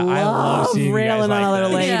a lady. I love seeing you guys railing on like other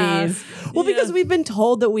this. ladies. Yeah. Well, because Yeah. we've been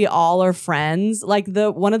told that we all are friends. Like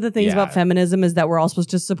one of the things Yeah. about feminism is that we're all supposed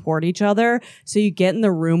to support each other. So you get in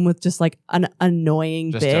the room with just like an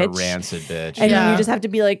annoying Just bitch, a rancid bitch. and Yeah. you just have to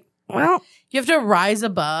be like, well, You have to rise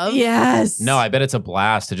above. yes, No, I bet it's a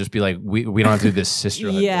blast to just be like, we don't have to do this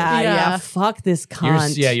sisterhood. yeah, bullshit. yeah, Yeah. Fuck this Your,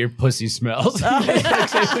 cunt. your pussy smells. It's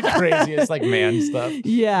actually the craziest like man stuff.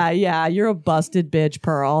 yeah. You're a busted bitch,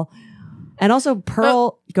 Pearl. And also,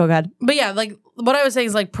 Pearl. Go ahead. But yeah, like what I was saying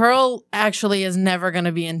is like Pearl actually is never going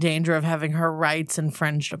to be in danger of having her rights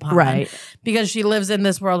infringed upon. Right. Because she lives in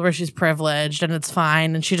this world where she's privileged and it's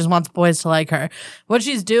fine and she just wants boys to like her. What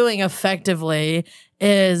she's doing effectively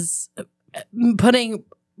is putting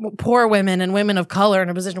poor women and women of color in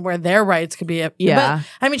a position where their rights could be. Yeah. But,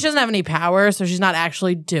 I mean, she doesn't have any power, so she's not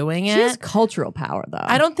actually doing it. She has cultural power, though.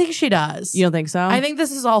 I don't think she does. You don't think so? I think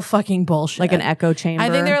this is all fucking bullshit. like an echo chamber. I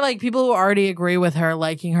think there are like people who already agree with her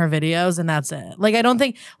liking her videos and that's it. Like I don't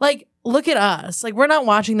think like look at us. Like we're not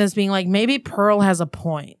watching this being like maybe Pearl has a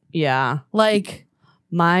point. Yeah. Like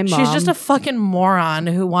My mom. she's just a fucking moron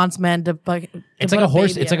who wants men to It's like a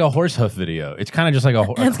horse. It's like a horse hoof video. It's kind of just like a.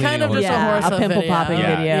 It's kind of just a horse a hoof pimple video. popping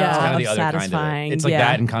Yeah, video it's kind of the of other kind of satisfying. it. It's like yeah.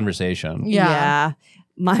 that in conversation. Yeah.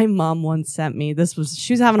 My mom once sent me,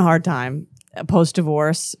 she was having a hard time post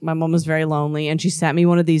divorce. My mom was very lonely and she sent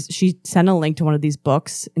me she sent a link to one of these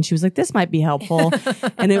books and she was like, this might be helpful.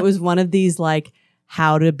 And it was one of these like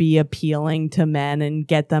how to be appealing to men and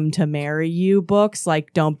get them to marry you books,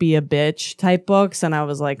 like don't be a bitch type books. And I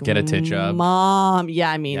was like, Get a tit job. Mom. Yeah,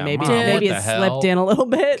 I mean, Yeah, maybe Mom, maybe what it the hell? slipped in a little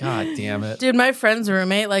bit. God damn it. Dude, my friend's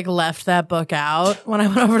roommate like left that book out when I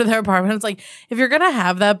went over to their apartment. It's like, if you're gonna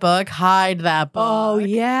have that book, hide that book. Oh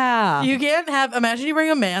yeah. You can't imagine you bring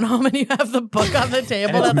a man home and you have the book on the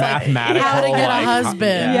table And it's that's like mathematical, how to get like, a husband.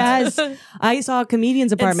 yeah. Yes. I saw a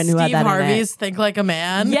comedian's apartment It's who had Steve that Harvey's Think Like a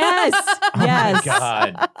Man. in it. Yes. Yes. God.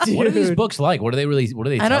 What are these Dude. books like? What do they really? What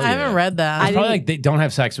do they? I tell haven't you? read that. It's probably like they don't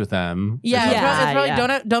have sex with them. yeah, it's Yeah, probably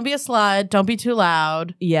yeah. don't be a slut, don't be too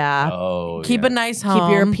loud, Yeah. Oh, keep yeah. a nice home,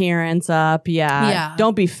 Keep your appearance up. Yeah. Yeah.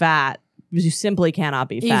 Don't be fat. Because you simply cannot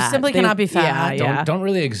be You fat. simply cannot be fat. Yeah. Don't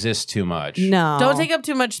really exist too much. No. Don't take up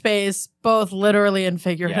too much space, both literally and Yeah.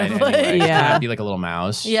 figuratively. Anyway, Yeah. Be like a little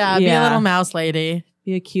mouse. Yeah, be a Yeah. little mouse lady.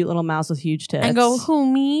 Be a cute little mouse with huge tits. and go,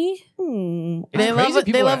 who me? Hmm. It's They crazy love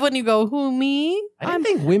people they love are- when you go, who me? I didn't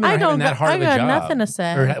think women are having that hard I of a got job. nothing to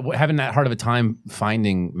say. Or having that hard of a time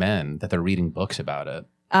finding men that they're reading books about it.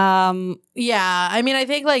 Yeah, I mean, I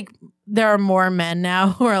think like there are more men now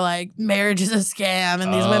who are like marriage is a scam,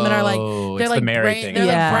 and these women are like Oh, they're it's like the married thing. their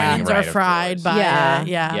Yeah. brains Right, are of fried course. by Yeah. it.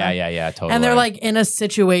 Yeah, Totally. and they're like in a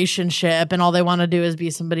situationship, and all they want to do is be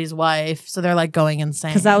somebody's wife, so they're like going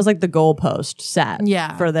insane. Because that was like the goalpost set.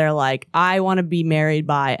 Yeah. For their like, I want to be married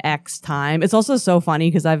by X time. It's also so funny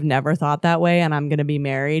because I've never thought that way, and I'm gonna be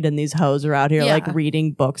married, and these hoes are out here Yeah. like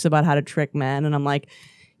reading books about how to trick men, and I'm like,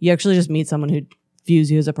 you actually just meet someone who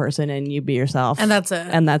views you as a person, and you be yourself, and that's it,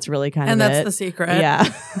 and that's really kind and of that's it. the secret. Yeah.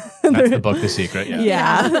 That's the book, The Secret. Yeah.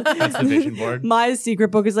 Yeah. That's the vision board. My secret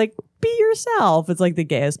book is like, be yourself. It's like the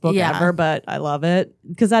gayest book Yeah. ever, but I love it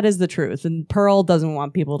because that is the truth. And Pearl doesn't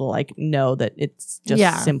want people to like know that it's just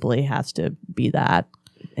Yeah. simply has to be that.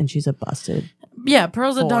 And she's a busted. Yeah,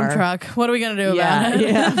 Pearl's a dumb Whore. truck. What are we gonna do Yeah. about it?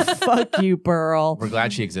 Yeah. Fuck you, Pearl. We're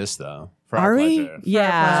glad she exists, though. For Are our we? pleasure.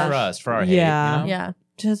 Yeah. For us, for our hate. Yeah. You know? Yeah.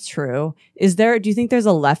 That's true. Do you think there's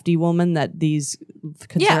a lefty woman that these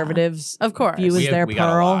conservatives of course. view as their we got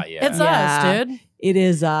a Pearl? lot, yeah. It's Yeah. us, dude. It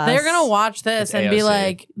is us. They're gonna watch this It's and be AOC.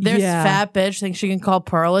 like, "This Yeah. fat bitch thinks she can call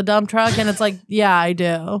Pearl a dump truck," and it's like, "Yeah, I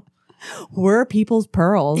do. We're people's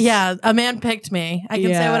pearls. Yeah, a man picked me. I can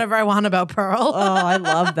say Yeah. whatever I want about Pearl. Oh, I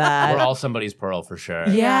love that. We're all somebody's Pearl for sure.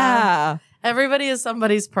 yeah. Everybody is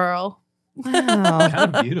somebody's Pearl. Wow.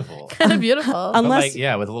 Kind of beautiful. Kind of beautiful." But Unless-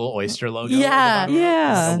 like, with a little oyster logo. Yeah. at the bottom,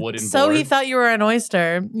 Yeah. like a wooden So board. he thought you were an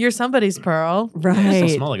oyster. You're somebody's Pearl. It still Right.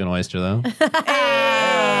 smell like an oyster, though.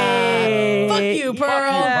 Hey. Fuck you,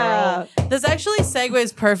 Pearl. Yeah. This actually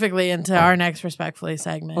segues perfectly into our next Respectfully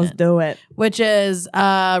segment. Let's do it. Which is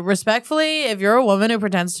respectfully, if you're a woman who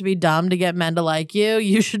pretends to be dumb to get men to like you,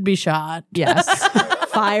 you should be shot. Yes.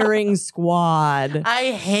 Firing squad.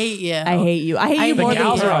 I hate you. I hate you. I hate you The more than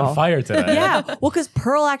gals are Pearl. on fire today. Yeah. Well, because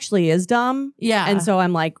Pearl actually is dumb. Yeah. And so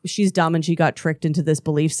I'm like, she's dumb and she got tricked into this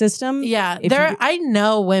belief system. Yeah, If there. you- I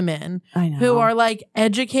know women I know. who are like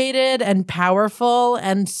educated and powerful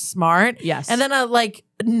and smart. Yes. and then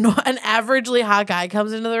an averagely hot guy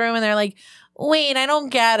comes into the room and they're like, "Wait, I don't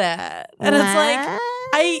get it," and it's like,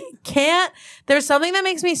 I can't. There's something that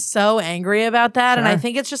makes me so angry about that, and I Sure.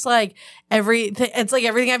 think it's just like it's like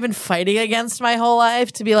everything I've been fighting against my whole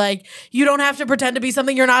life, to be like, you don't have to pretend to be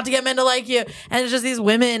something you're not to get men to like you, and it's just these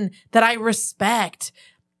women that I respect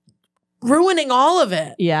ruining all of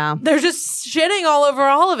it. Yeah. They're just shitting all over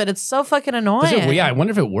all of it. It's so fucking annoying. Does it, yeah, I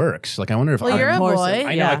wonder if it works. Like, I wonder if Well, you're a course boy. it- I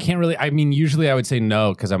know Yeah. I can't really. I mean, usually I would say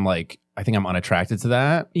no because I'm like, I think I'm unattracted to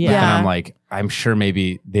that. But then Yeah. I'm like, I'm sure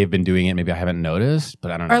maybe they've been doing it. Maybe I haven't noticed,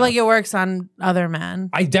 but I don't know. Or like it works on other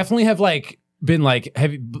men. I definitely have like been like,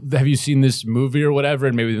 have you seen this movie or whatever?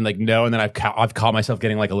 And maybe been like, no. And then I've caught myself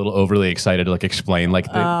getting like a little overly excited to like explain like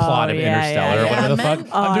the plot of yeah, Interstellar yeah, or whatever yeah. the fuck. Men-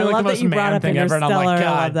 Oh, I'm I doing like love the that most you brought man up thing ever, and I'm like,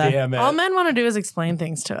 Interstellar. I love God that. damn it. All men want to do is explain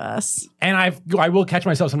things to us. And I will catch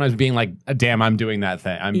myself sometimes being like, damn, I'm doing that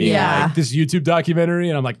thing. I'm being Yeah. like this YouTube documentary,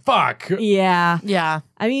 and I'm like, fuck. Yeah. Yeah.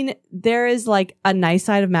 I mean, there is like a nice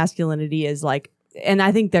side of masculinity is like, and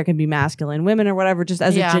I think there can be masculine women or whatever, just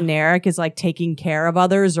as Yeah. a generic is like taking care of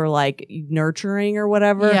others or like nurturing or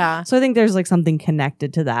whatever. Yeah. So I think there's like something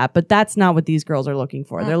connected to that, but that's not what these girls are looking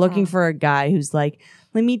for. They're looking for a guy who's like,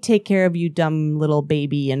 let me take care of you, dumb little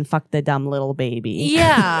baby, and fuck the dumb little baby.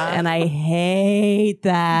 Yeah. And I hate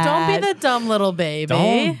that. Don't be the dumb little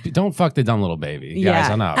baby. Don't fuck the dumb little baby, Yeah.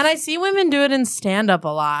 guys. Enough. And I see women do it in stand up a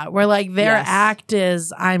lot where like their Yes. act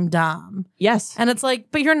is, I'm dumb. Yes. And it's like,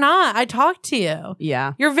 but you're not. I talked to you.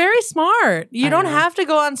 Yeah. You're very smart. You I don't know. have to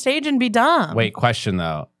go on stage and be dumb. Wait, question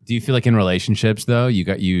though. Do you feel like in relationships though, you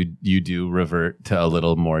do revert to a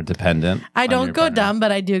little more dependent? I on don't your go partner? dumb,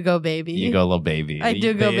 but I do go baby. You go little baby. I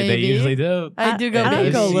do go They baby. usually do. I do go I don't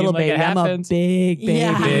baby. go Seem little like it baby. I'm a happens. big baby.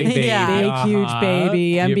 Yeah. Big baby. Yeah. Big, huge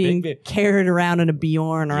baby. I'm You're being big, big. carried around in a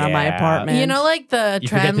Bjorn around my Yeah. apartment. You know, like the You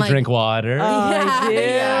forget trend, to like drink water. Oh, I Yeah, do.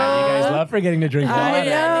 Yeah, you guys love forgetting to drink water. I I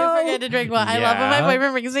know. do forget to drink water. I love when my Yeah.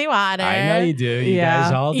 boyfriend brings me water. I know you do. You Yeah.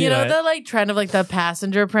 guys all do You know it. the like trend of like the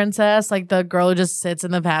passenger princess, like the girl who just sits in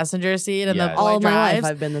the passenger seat and Yes. the boy all of my life drives.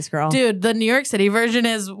 I've been this girl. Dude, the New York City version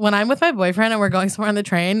is when I'm with my boyfriend and we're going somewhere on the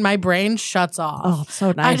train, my brain shuts off. Oh, it's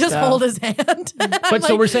so nice. I just though. hold his hand. But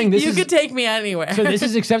so we're saying this you is- could take me anywhere. So this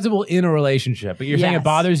is acceptable in a relationship, but you're saying it Yes.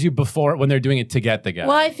 bothers you before when they're doing it to get the guy.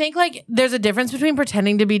 well, I think like there's a difference between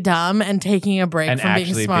pretending to be dumb and taking a break and from being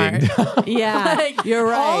actually smart. being dumb. Yeah, Like,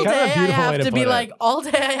 you're All right. Kind of a day I beautiful way have to to be put it. like, all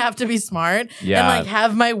day I have to be smart Yeah. and like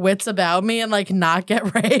have my wits about me and like not get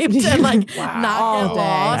raped and like not All get day.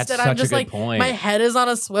 lost, That's and I'm such a just good like, point. my head is on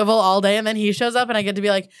a swivel all day, and then he shows up, and I get to be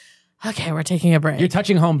like, okay, we're taking a break. You're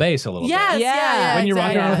touching home base a little yes, bit. yeah. When you're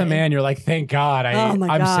walking around with a exactly. man, you're like, thank God Oh my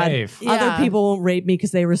I'm God. safe. Yeah. Other people won't rape me because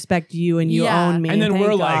they respect you and you Yeah. own me. And then Thank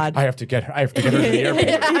we're God. like, I have to get her to the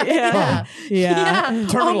airport. yeah. Yeah.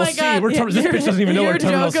 Terminal oh my C. God. This bitch doesn't even know Your where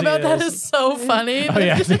Terminal joke C about that is. is so funny. Oh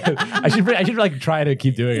yeah, I should like try to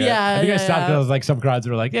keep doing it. Yeah, I think I yeah, stopped yeah. because I was like, some crowds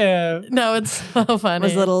were like, yeah. No, it's so funny.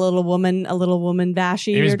 Was it a little woman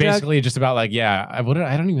bashy? It was your joke? basically just about like, yeah. I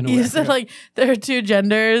don't even know. You what I said forgot. like there are two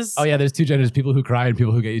genders. Oh yeah, there's two genders: people who cry and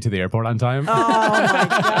people who get you to the airport on time. Oh my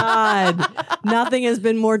God. Nothing has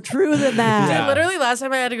been more true than that. Yeah. Literally, last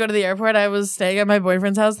time I had to go to the airport, I was staying at my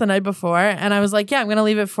boyfriend's house the night before, and I was like, "Yeah, I'm gonna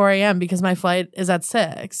leave at 4 a.m. because my flight is at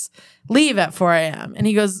 6. Leave at 4 a.m." And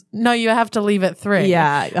he goes, "No, you have to leave at 3."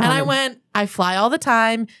 Yeah. And I went, "I fly all the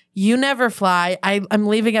time. You never fly. I'm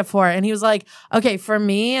leaving at 4." And he was like, "Okay, for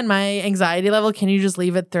me and my anxiety level, can you just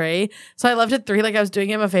leave at 3?" So I left at 3, like I was doing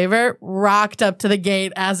him a favor. Rocked up to the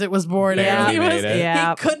gate as it was boarding. Barely He made it. Yeah.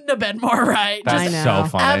 He couldn't have been more right. I That's know. so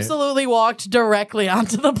funny. Absolutely walked directly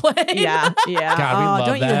onto the plane. Yeah. Yeah. God, we love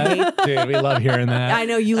don't that, you hate? dude. We love hearing that. I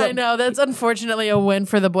know you. I know that's unfortunately a win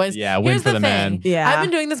for the boys. Yeah, win Here's for the thing. man. Yeah. I've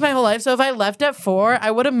been doing this my whole life. So if I left at 4,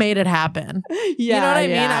 I would have made it happen. Yeah. You know what I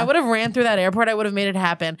mean? yeah. I would have ran through that airport. I would have made it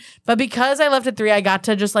happen. But because I left at 3, I got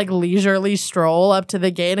to just like leisurely stroll up to the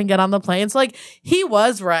gate and get on the plane. So like he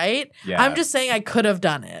was right. Yeah. I'm just saying I could have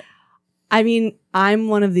done it. I mean, I'm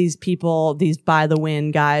one of these people, these by the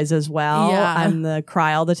wind guys as well. Yeah. I'm the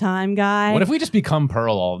cry all the time guy. What if we just become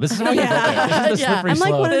Pearl all? This is how you Yeah. get there. This is the Yeah. slippery I'm like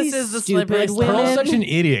slope. one of This these is the slippery stupid slope. women. Pearl's such an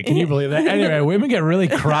idiot. Can you believe that? Anyway, women get really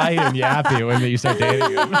cry and yappy when you start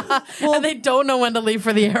dating them. Well, and they don't know when to leave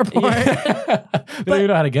for the airport. They don't even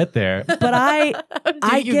know how to get there. but I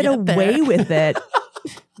you get get there? away with it.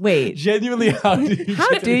 Wait. Genuinely, how do you How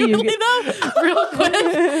get do you Really get, though, real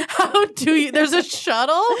quick, how do you? There's a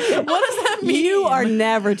shuttle. What does that mean? you are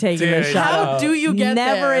never taking Dude, the shuttle. How do you get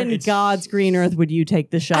Never there? in God's green earth would you take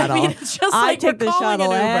the shuttle. mean, it's just I like take we're the calling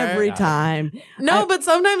shuttle an Uber. every time. No, but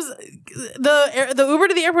sometimes the Uber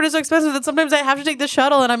to the airport is so expensive that sometimes I have to take the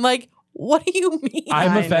shuttle, and I'm like, what do you mean?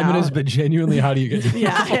 I'm I a feminist, know. but genuinely, how do you get to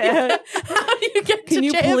Yeah. How do you get Can to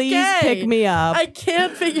you JFK? please pick me up? I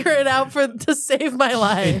can't figure it out to save my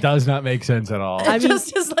life. It does not make sense at all. I It mean,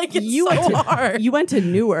 just is like it's you so went to, hard. You went to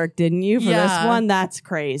Newark, didn't you, for this Yeah. one? That's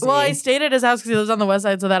crazy. Well, I stayed at his house because he lives on the west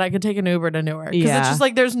side so that I could take an Uber to Newark. Because Yeah. it's just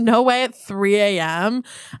like there's no way at 3 a.m.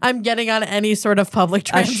 I'm getting on any sort of public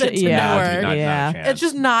transit to yeah. No, dude, Newark. not a Yeah. chance. It's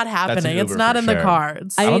just not That's happening. an It's Uber not for in the sure.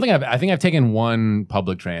 cards. I don't think I think I've taken one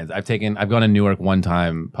public trans. I've gone to Newark one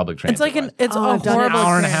time public transit. it's like it's Oh, a I've done it. an horrible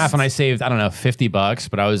hour and a trans- half, and I saved, I don't know, $50,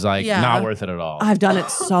 but I was like, Yeah. not worth it at all. I've done it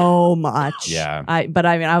so much. Yeah. But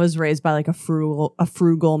I mean, I was raised by like a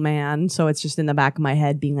frugal man, so it's just in the back of my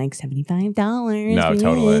head being like $75. No,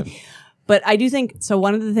 totally. But I do think so.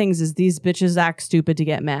 One of the things is these bitches act stupid to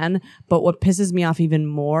get men. But what pisses me off even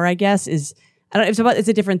more, I guess, is it's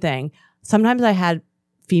a different thing. Sometimes I had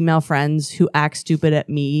female friends who act stupid at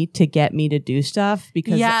me to get me to do stuff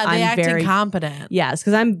because they I'm act very incompetent. Yes,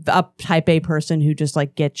 because I'm a type A person who just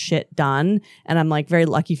like gets shit done, and I'm like very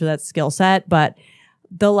lucky for that skill set. But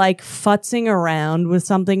the like futzing around with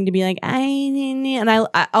something to be like,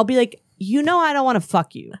 I'll be like, you know, I don't want to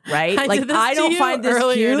fuck you, right? I like did this I to don't you find this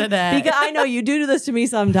earlier cute today. because I know you do this to me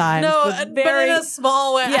sometimes. No, but but in a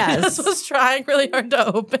small way. Yes. I just was trying really hard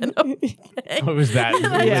to open a thing. What was that?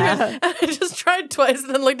 Yeah. I just tried twice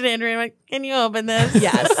and then looked at Andrea and I'm like, can you open this?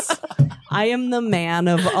 Yes. I am the man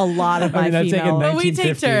of a lot of I my mean, that's like female. in But we take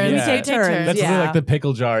 1950, turns. yeah. We take turns. That's Yeah. literally like the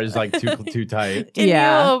pickle jar is like too tight. Can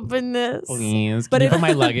Yeah. you open this? Please, But can you if- put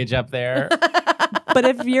my luggage up there? But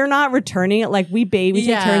if you're not returning it, like we take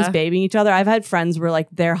Yeah. turns babying each other. I've had friends where like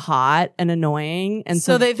they're hot and annoying, and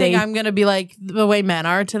So they think I'm gonna be like the way men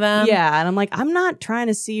are to them. yeah, and I'm like, I'm not trying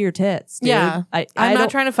to see your tits, dude. Yeah. I'm I'm not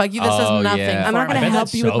trying to fuck you. This does nothing. yeah. I'm not for gonna me. I bet help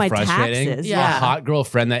that's you with so my frustrating. taxes. Yeah. A hot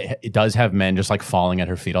girlfriend that does have men just like falling at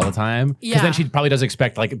her feet all the time. Because Yeah. then she probably does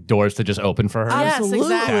expect like doors to just open for her. Yes, Absolutely.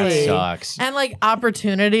 That exactly. sucks. And like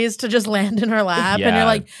opportunities to just land in her lap, and Yeah. you're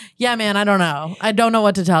like, "Yeah, man, I don't know. I don't know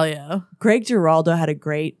what to tell you." Greg Giraldo had a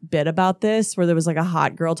great bit about this where there was like a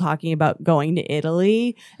hot girl talking about going to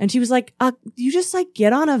Italy, and she was like, you just like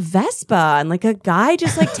get on a Vespa and like a guy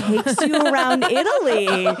just like takes you around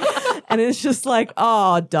Italy, and it's just like,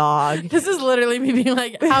 oh, dog. This is literally me being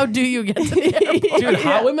like, "How do you get to the airport?" Dude,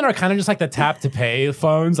 hot women are kind of just like the tap to pay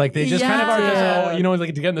phones. Like they just kind of are Yeah. just, you know,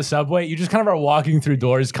 like to get in the subway, you just kind of are walking through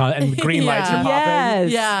doors and green lights are Yeah. popping.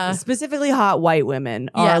 Yes. Yeah. Specifically hot white women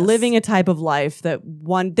are Yes. living a type of life that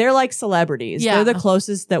they're like celebrities. Yeah. They're the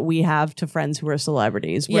closest that we have to friends who are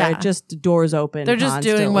celebrities, where Yeah. it just doors open. They're just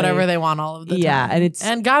doing constantly. whatever they want all of the time. Yeah,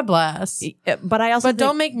 and God bless. But I also But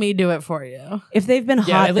don't think make me do it for you. if they've been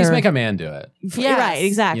Yeah, hot, at least they're- make a man do it. Yes. right,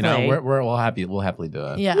 exactly. You know, we'll happily do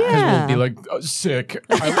it. Yeah. Because Yeah. we'll be like, oh, sick.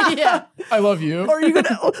 I, Yeah. I love you. Are you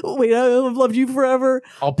gonna wait? I've loved you forever.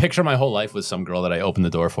 I'll picture my whole life with some girl that I opened the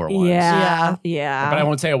door for once. Yeah. But I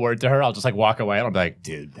won't say a word to her. I'll just like walk away and I'll be like,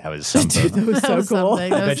 dude, that was something. Dude, that was That so was cool.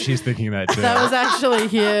 something. I That bet was, she's thinking that too. that was actually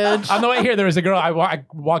huge. On the way here, there was a girl. I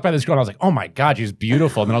walked by this girl and I was like, oh my God, she's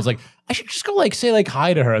beautiful. And then I was like, I should just go like say like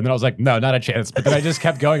hi to her. And then I was like, no, not a chance. But then I just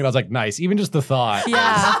kept going and I was like, nice. Even just the thought.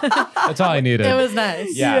 Yeah. That's all I needed. It was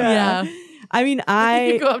nice. Yeah. Yeah. I mean,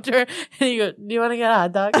 You go up to her and you go, do you want to get a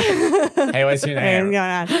hot dog? Hey, what's your Hey, name?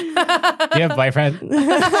 what's Do going on? you have a boyfriend?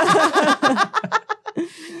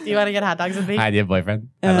 Do you want to get hot dogs with me? Hi, do you have a boyfriend?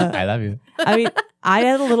 I love you. I mean, I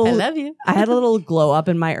had a little. I love you. I had a little glow up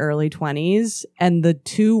in my early 20s, and the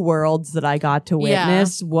two worlds that I got to Yeah.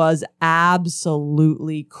 witness was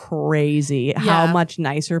absolutely crazy. How Yeah. much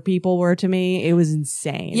nicer people were to me. It was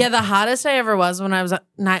insane. Yeah, the hottest I ever was when I was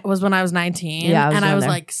when I was 19. Yeah, I was and I down was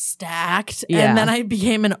there. like stacked. Yeah. And then I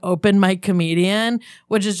became an open mic comedian,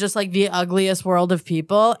 which is just like the ugliest world of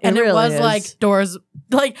people. And it really was is. like doors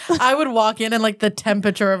like I would walk in and like the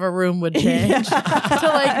temperature of a room would change to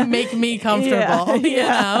like make me comfortable, you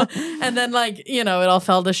know? And then like, you know, it all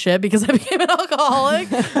fell to shit because I became an alcoholic.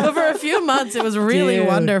 But for a few months it was really Dude.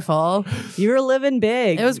 wonderful. You were living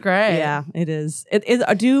big. It was great. Yeah, it is.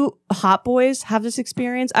 Do hot boys have this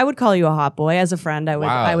experience? I would call you a hot boy. As a friend, I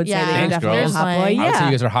would Wow. I would say Yeah. that you're Thanks, definitely girls. a hot boy. I would say Yeah.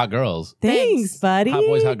 you guys are hot girls. Thanks, buddy. Hot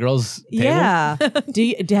boys, hot girls. Table? Yeah.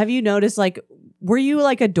 Have you noticed like were you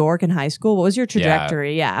like a dork in high school? What was your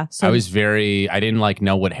trajectory? Yeah. So I didn't like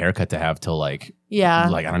know what haircut to have till like Yeah.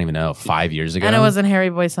 I don't even know, 5 years ago. And it wasn't Harry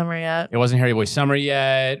Boy Summer yet. It wasn't Harry Boy Summer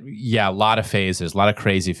yet. Yeah, a lot of phases, a lot of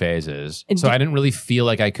crazy phases. And So do- I didn't really feel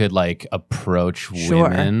like I could like approach Sure.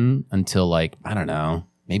 women until like, I don't know,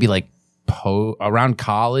 maybe like around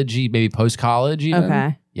college, maybe post college.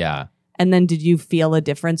 Okay. Yeah. And then did you feel a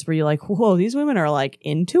difference? Were you like, whoa, these women are like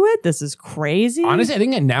into it? This is crazy. Honestly, I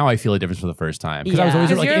think that now I feel a difference for the first time because I was Yeah. always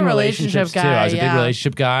 'Cause like you're in a relationship relationships too. guy, I was a big yeah.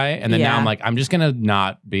 relationship guy, and then now Yeah. I'm like, I'm just gonna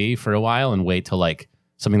not be for a while and wait till like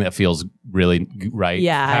something that feels really right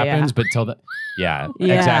happens. But till that, yeah,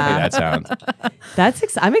 Yeah. exactly that sound.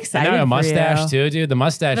 I'm excited. And now a for mustache you. too, dude. The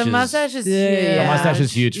mustache The is mustache is Yeah. huge. The mustache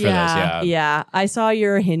is huge for this. Yeah. Yeah, I saw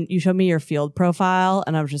your hint. You showed me your field profile,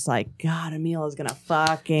 and I was just like, God, Emil is gonna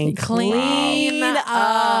fucking clean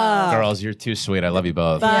up. Girls, you're too sweet. I love you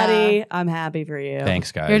both. Buddy, I'm happy for you.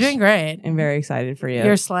 Thanks, guys. You're doing great. I'm very excited for you.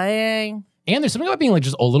 You're slaying. And there's something about being like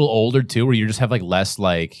just a little older too, where you just have like less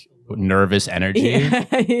like nervous energy.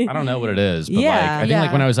 I don't know what it is, but like Yeah. I think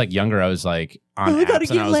like when I was like younger, I was like on I gotta apps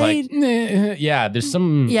and get I was laid. like, nah. Yeah, there's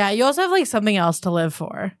some. Yeah, you also have like something else to live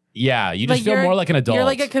for. Yeah, you just Like, feel you're- more like an adult. You're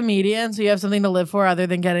like a comedian, so you have something to live for other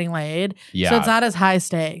than getting laid. Yeah. So it's not as high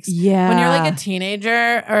stakes. Yeah. When you're like a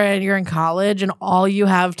teenager or you're in college and all you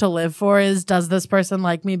have to live for is, does this person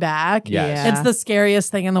like me back? Yes. Yeah. It's the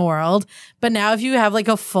scariest thing in the world. But now if you have like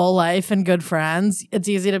a full life and good friends, it's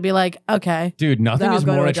easy to be like, okay. Dude, nothing Then I'll is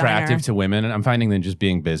go to more a attractive diner. to women, and I'm finding than just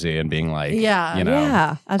being busy and being like, Yeah. you know,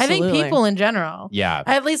 Yeah, absolutely. I think people in general. yeah.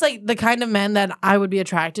 At least like the kind of men that I would be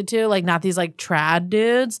attracted to, like not these like trad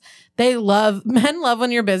dudes. Men love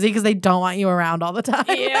when you're busy because they don't want you around all the time.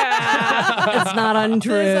 Yeah. It's not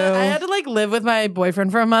untrue. I had to like live with my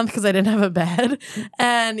boyfriend for a month because I didn't have a bed.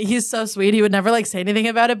 And he's so sweet. He would never like say anything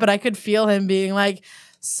about it, but I could feel him being like,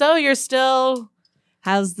 so you're still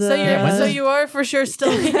How's the? so you are for sure still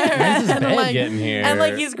here. When's his and bed like getting here? and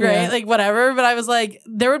like he's great, Yeah. like whatever. But I was like,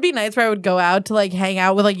 there would be nights where I would go out to like hang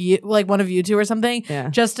out with like you, like one of you two or something, Yeah.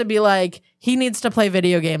 just to be like, he needs to play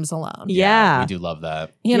video games alone. Yeah. we do love that.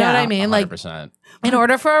 You know what Yeah. I mean? Like 100%. in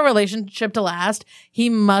order for a relationship to last, he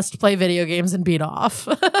must play video games and beat off.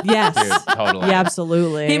 Yes. Dude, totally. Yeah,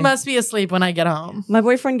 absolutely. He must be asleep when I get home. My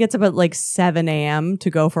boyfriend gets up at like 7 a.m. to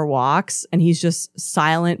go for walks, and he's just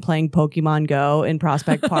silent playing Pokemon Go in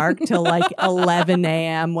Prospect Park till like 11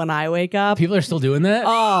 a.m. when I wake up. People are still doing that.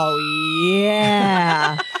 Oh,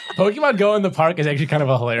 yeah. Pokemon Go in the park is actually kind of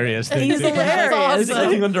a hilarious thing. He's too, 'cause it's hilarious. like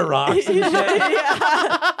sitting under rocks and shit.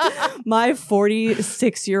 Yeah. My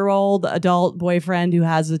 46-year-old adult boyfriend who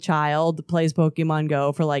has a child plays Pokemon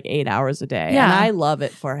Go for like 8 hours a day. Yeah. And I love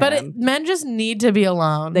it for him. But men just need to be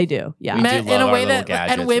alone. They do. Yeah. We Men, do in love a our way little that,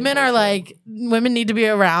 gadgets and women and are bullshit. like, women need to be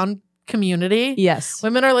around community. Yes.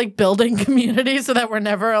 Women are like building community so that we're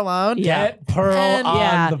never alone. Get Pearl And- on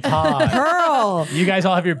Yeah. the pod. Pearl. You guys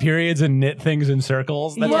all have your periods and knit things in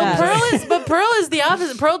circles. That's Yeah. what I'm saying. But Pearl is the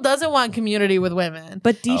opposite. Pearl doesn't want community with women.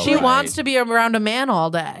 But deep, She right. wants to be around a man all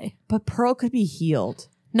day. but Pearl could be healed.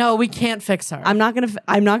 No, we can't fix her. I'm not gonna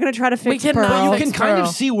try to fix cannot Pearl. But you fix can kind Pearl.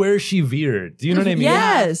 of see where she veered. Do you know what I mean?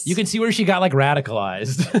 Yes. You can see where she got like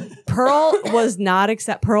radicalized. Pearl was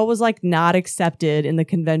Pearl was like not accepted in the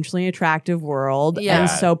conventionally attractive world. Yeah. And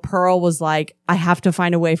so Pearl was like, I have to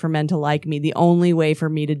find a way for men to like me. The only way for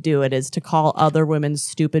me to do it is to call other women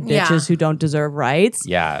stupid bitches Yeah. who don't deserve rights.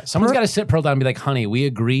 Yeah, someone's got to sit Pearl down and be like, honey, we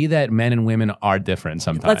agree that men and women are different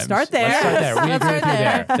sometimes. Let's start there. Let's start there. We Let's agree with start you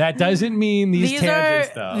there. there. That doesn't mean these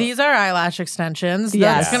tangents, are though. these are eyelash extensions.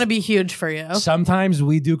 Yes. That's going to be huge for you. Sometimes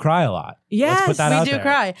we do cry a lot. Yes, Let's put that We out do there.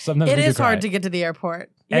 cry. Sometimes It we do is hard cry. to get to the airport.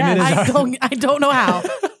 And it is Yes. hard. I don't know how.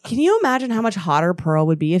 Can you imagine how much hotter Pearl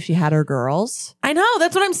would be if she had her girls? I know.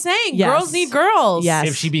 That's what I'm saying. Yes. Girls need girls. Yes.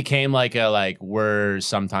 If she became like we're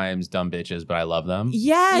sometimes dumb bitches, but I love them.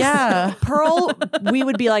 Yes. Yeah. Pearl, we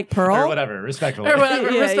would be like Pearl. Or whatever, respectfully. Or whatever.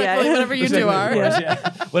 Yeah, respectfully, yeah. whatever you two are.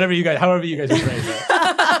 Yeah. Whatever you guys, however you guys would phrase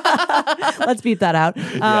it. Let's beat that out.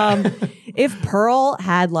 If Pearl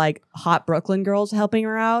had like hot Brooklyn girls helping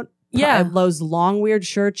her out, Yeah. those long weird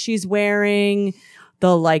shirts she's wearing,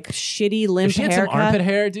 the like shitty limp If she had some haircut. armpit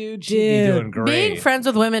hair, dude, she'd be Dude. doing great. Being friends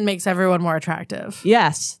with women makes everyone more attractive.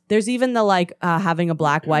 Yes, there's even the like having a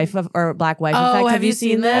black wife or black wife Oh, effect. have you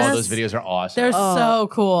seen this? All those videos are awesome. They're so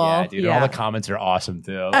cool. yeah, dude. Yeah. All the comments are awesome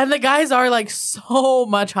too. And the guys are like so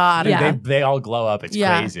much hotter. Yeah. They all glow up. It's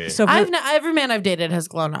Yeah. crazy. So for, Every man I've dated has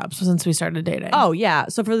grown up since we started dating. oh yeah,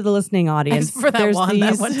 so for the listening audience, Except for that there's one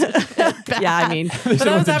these. that went to yeah, I mean, but that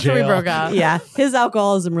was to after we jail. broke up. yeah, his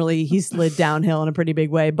alcoholism really he slid downhill in a pretty big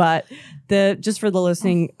way. But just for the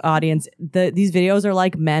listening audience, these videos are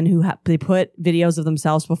like men who they put videos of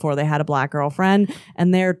themselves before they had a black girlfriend,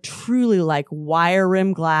 and they're truly like wire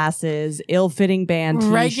rim glasses, ill-fitting band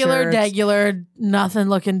Regular, t-shirts. degular, nothing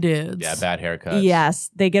looking dudes. Yeah, bad haircuts. Yes,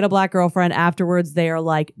 they get a black girlfriend afterwards. They are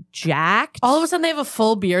like jacked. All of a sudden, they have a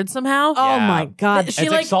full beard somehow. Oh Yeah. my god! She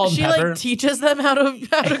It's like salt and she pepper. like teaches them how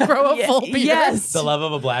to grow a Yeah, full beard. yes. The love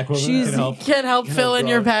of a black woman She's- can help. Can help fill in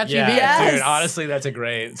grow. your patchy Yeah, beard. Yes. dude. Honestly, that's a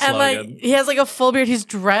great And slogan. like he has like a full beard. He's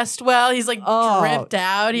dressed well. He's like Oh, dripped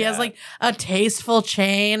out. He has yeah. like a tasteful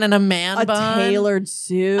chain and a man A bun. tailored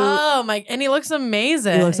suit. Oh my! And he looks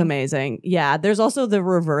amazing. He looks amazing. Yeah, there's also the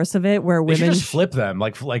reverse of it where They should women just flip them,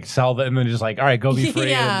 like sell them, and then just like, all right, go be free,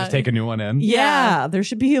 Yeah. and just take a new one in. Yeah, there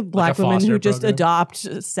should be a black women foster who just program.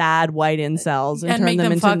 adopt sad white incels and And turn make them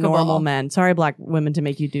them into fuckable. normal men. Sorry, black women, to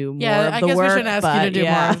make you do more Yeah, of I the guess we work. shouldn't ask you but to do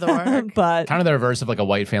yeah. more of the work. But Kind of the reverse of like a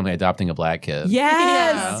white family adopting a black kid.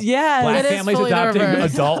 yes, yes. Black It is families fully adopting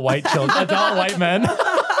reversed. adult white children, adult white men.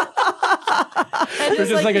 And just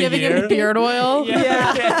just like, like a giving year. him beard oil.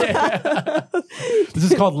 Yeah. This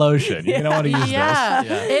is called lotion. You don't want to use Yeah.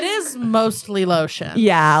 this. Yeah. It is mostly lotion.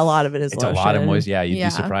 Yeah, a lot of it is It's lotion. a lot of moist. Yeah, you'd Yeah.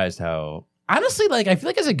 be surprised how. Honestly, like I feel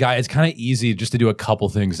like as a guy, it's kind of easy just to do a couple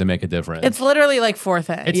things to make a difference. It's literally like 4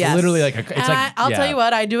 things. It's Yes. literally like it's and like I'll yeah. tell you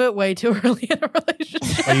what, I do it way too early in a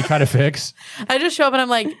relationship. Are you trying to fix? I just show up and I'm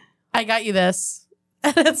like, I got you this.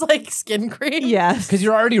 And it's like skin cream. Yes. Because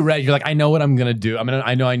you're already ready. You're like, I know what I'm gonna do.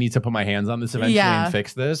 I know I need to put my hands on this eventually Yeah. and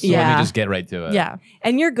fix this. So let Yeah. me just get right to it. Yeah.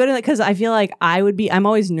 And you're good at it because I feel like I'm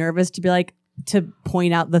always nervous to be like, to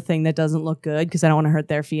point out the thing that doesn't look good because I don't want to hurt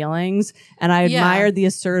their feelings. And I Yeah. admire the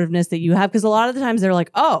assertiveness that you have because a lot of the times they're like,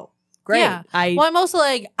 oh, great. Yeah. I Well, I'm also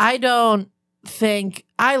like, I don't think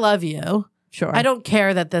I love you. sure. I don't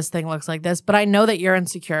care that this thing looks like this, but I know that you're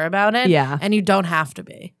insecure about it. Yeah. And you don't have to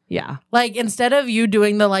be. Yeah. Like, instead of you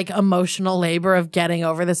doing the like emotional labor of getting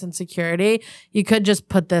over this insecurity, you could just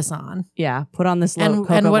put this on. Yeah. Put on this And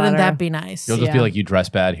cocoa wouldn't butter. that be nice? You'll just be Yeah. like, you dress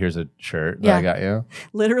bad. Here's a shirt that Yeah. I got you.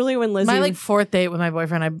 Literally when Lizzie My like 4th date with my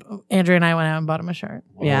boyfriend, Andrea and I went out and bought him a shirt.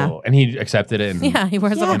 Yeah. Whoa. And he accepted it and Yeah, he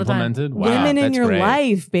wears it all the time. implemented. Wow, women in that's your great.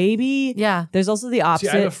 life, baby. Yeah. There's also the See,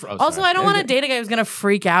 opposite. I have a Also, I don't want to date a guy who's gonna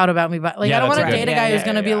freak out about me. But like, Yeah, I don't want to that's date good. a guy Yeah, who's yeah,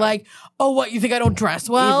 gonna be yeah. like, "Oh, what you think I don't dress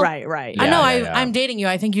well?" right. I know. Yeah, yeah. I'm dating you.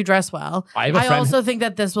 I think you dress well. I have a friend- also think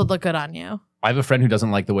that this would look good on you. I have a friend who doesn't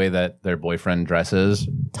like the way that their boyfriend dresses.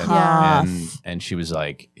 Tough. And she was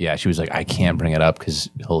like, I can't bring it up because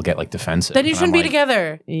he'll get like defensive. Then you And shouldn't I'm be like,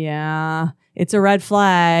 together. Yeah. It's a red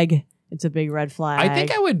flag. It's a big red flag. I think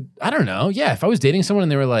I would, I don't know. Yeah. If I was dating someone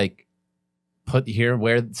and they were like,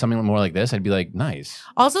 wear something more like this, I'd be like, nice.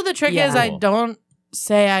 Also, the trick Yeah. is I Cool. don't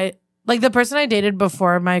say I like the person I dated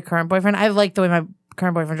before my current boyfriend. I like the way my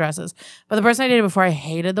current boyfriend dresses, but the person I dated before, I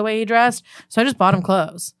hated the way he dressed, so I just bought him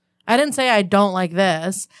clothes. I didn't say I don't like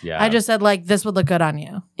this. Yeah. I just said like this would look good on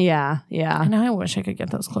you. Yeah, yeah. I know. I wish I could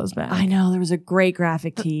get those clothes back. I know there was a great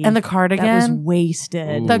graphic tee And the cardigan. that was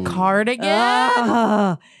wasted. Ooh. The cardigan.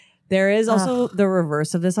 Ah. There is also the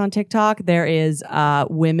reverse of this on TikTok. There is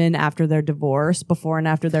women after their divorce, before and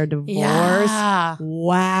after their divorce. Yeah.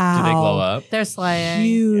 Wow. Do they glow up? They're slaying.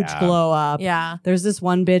 Huge Yeah. glow up. Yeah. There's this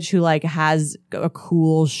one bitch who like has a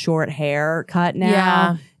cool short haircut now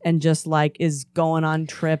Yeah. and just like is going on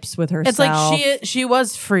trips with herself. It's like she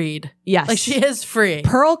was freed. Yes. Like she is free.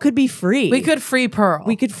 Pearl could be free. We could free Pearl.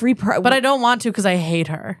 We could free Pearl. But I don't want to because I hate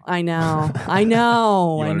her. I know. I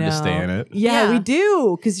know. You I want know. her to stay in it? Yeah, Yeah. we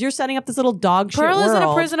do. Because you're setting up this little dog shit Pearl is in a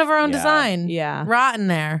world. prison of her own Yeah. design. Yeah. Rot in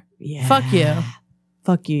there. Yeah. Fuck you.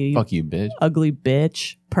 Fuck you. You Fuck you, bitch. ugly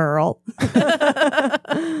bitch. Pearl.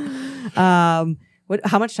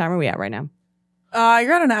 How much time are we at right now?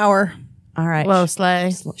 You're at an hour. All right. Whoa,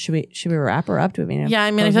 slay. Should we wrap her up? Do we? Yeah,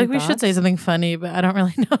 I mean, I feel like we should say something funny, but I don't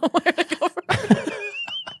really know where to go from here.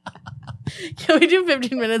 Can we do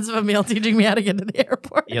 15 minutes of Emil teaching me how to get to the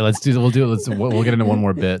airport? Yeah, let's do. We'll do it. We'll get into one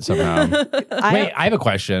more bit somehow. Wait, I have a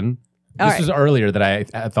question. All This right. was earlier that I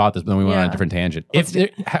thought this, but then we went on a Yeah. different tangent.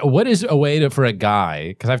 What is a way for a guy?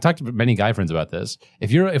 Because I've talked to many guy friends about this.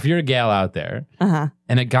 If you're a gal out there Uh-huh.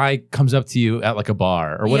 and a guy comes up to you at like a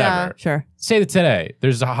bar or whatever, Yeah. Sure. say that today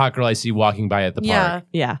there's a hot girl I see walking by at the Yeah. park.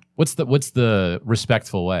 Yeah. What's the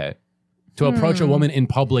respectful way to approach a woman in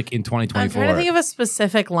public in 2024? I'm trying to think of a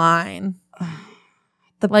specific line.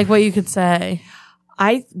 Like what you could say.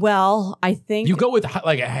 I think You go with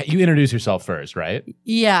like you introduce yourself first, right?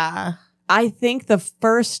 Yeah. I think the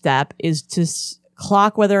first step is to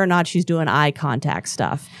clock whether or not she's doing eye contact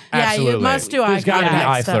stuff. Yeah, you Absolutely. must do eye There's got to be contact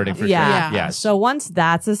eye stuff. flirting for Yeah. sure. Yes. So once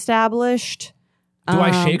that's established, do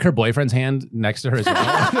I shake her boyfriend's hand next to her as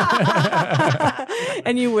well?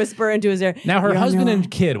 and you whisper into his ear. Now her "You're husband not-" and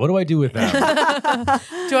kid, what do I do with them?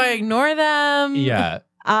 Do I ignore them? Yeah.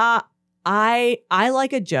 I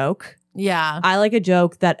like a joke. Yeah. I like a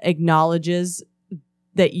joke that acknowledges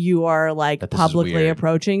that you are like That this is publicly weird.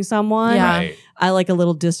 approaching someone. Yeah. Right. I like a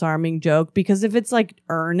little disarming joke because if it's like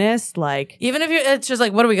earnest, like Even if it's just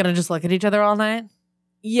like, what are we gonna just look at each other all night?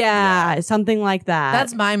 yeah, something like that.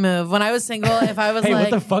 That's my move. When I was single, if I was Hey,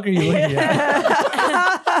 like, what the fuck are you looking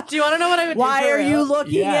at? do you want to know what I would do? Why for are you real?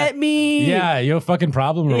 looking Yeah. at me? Yeah, you have a fucking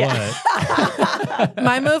problem or Yeah. what?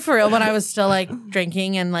 My move for real when I was still like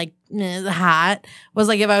drinking and like hot was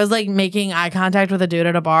like if I was like making eye contact with a dude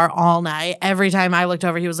at a bar all night, every time I looked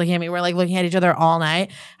over, he was looking at me. We're like looking at each other all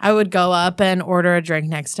night. I would go up and order a drink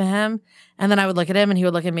next to him. And then I would look at him and he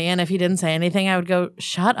would look at me. And if he didn't say anything, I would go,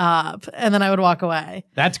 shut up. And then I would walk away.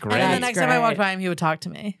 That's great. And then the That's next time I great. walked by him, he would talk to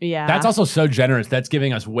me. Yeah. That's also so generous. That's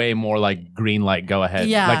giving us way more like green light, go ahead.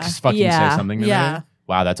 Yeah. Like just fucking Yeah. say something to Yeah. me.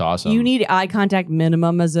 Wow, that's awesome. you need eye contact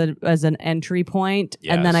minimum as an entry point.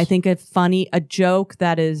 And then Yes. I think a joke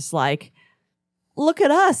that is like, look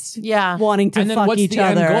at us Yeah. wanting to and then fuck what's each the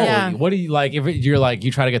end other. goal? Yeah. What do you like? If you're like,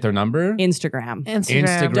 you try to get their number? Instagram.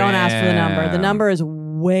 Instagram. Don't ask for the number. The Instagram. number is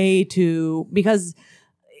way too because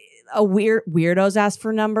weirdos ask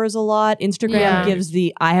for numbers a lot. Instagram Yeah. gives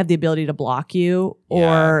I have the ability to block you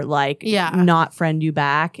or like Yeah. not friend you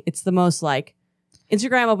back. It's the most like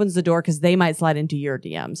Instagram opens the door because they might slide into your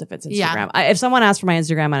DMs if it's Instagram. Yeah. If someone asks for my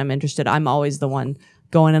Instagram and I'm interested, I'm always the one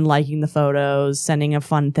going and liking the photos, sending a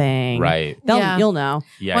fun thing. Right. Yeah. You'll know.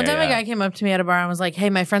 Yeah. One time yeah. a guy came up to me at a bar and was like, hey,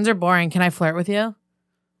 my friends are boring. Can I flirt with you?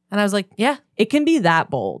 And I was like, yeah. It can be that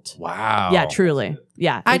bold. Wow. Yeah, truly.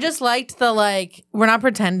 Yeah. I just liked the like, we're not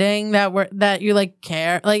pretending that you like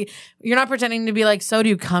care. Like, you're not pretending to be like, so do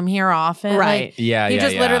you come here often? Right. Like, Yeah. he yeah,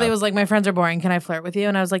 just yeah. literally was like, my friends are boring. Can I flirt with you?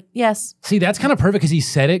 And I was like, yes. See, that's kind of perfect because he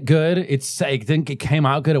said it good. I think it came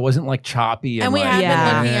out good. It wasn't like choppy. And we like, had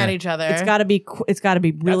Yeah. been looking at each other. it's got to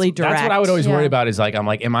be really direct. That's what I would always worry Yeah. about is like, I'm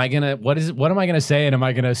like, am I going to, what am I going to say? And am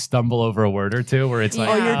I going to stumble over a word or two where it's like,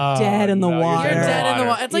 Oh, you're dead in the water. You're dead in the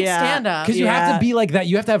water. It's like Yeah. stand up. Because you have Yeah. to be like that.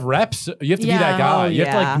 You have to have reps. You have to be Yeah. that guy. Oh, You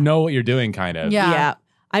have to yeah. like know what you're doing kind of. Yeah.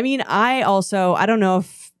 I mean, I don't know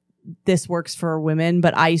if this works for women,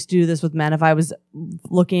 but I used to do this with men. If I was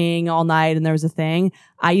looking all night and there was a thing,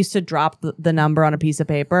 I used to drop the number on a piece of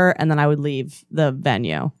paper and then I would leave the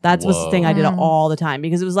venue. That was the thing I did Mm. all the time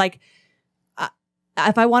because it was like,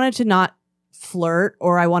 if I wanted to not flirt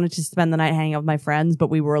or I wanted to spend the night hanging out with my friends, but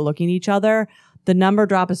we were looking at each other, the number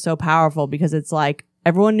drop is so powerful because it's like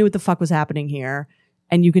everyone knew what the fuck was happening here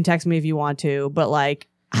and you can text me if you want to, but like,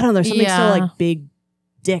 I don't know, there's something so Yeah. like big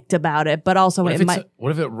dicked about it, but also What it if, might.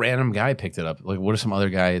 what if a random guy picked it up? Like, what if some other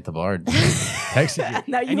guy at the bar texted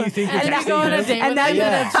you? Now you- and you think And you're you go on a texting date him? with now him, you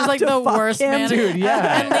and it's just have like to the fuck worst him. man. Dude,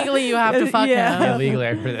 yeah. And legally, you have to fuck Yeah. him. Illegally,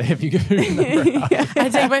 I heard that. If you give me your number, I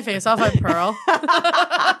take my face off. I'm Pearl.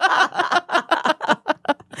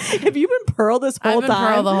 Have you been Pearl this whole I've been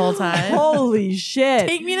time? Pearl the whole time. Holy shit.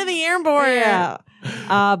 Take me to the airport. Yeah.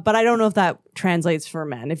 But I don't know if that translates for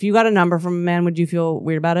men. If you got a number from a man, would you feel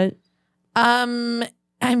weird about it?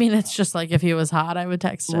 I mean, it's just like if he was hot, I would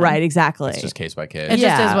text him. Right, exactly. it's just case by case. It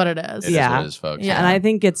Yeah. just is what it is. It is Yeah. what it is, folks. Yeah. And I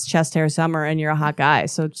think it's chest hair summer and you're a hot guy.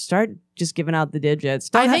 So start just giving out the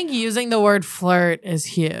digits. I think using the word flirt is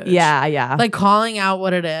huge. Yeah, yeah. Like calling out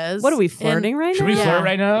what it is. What are we flirting right Should now? we flirt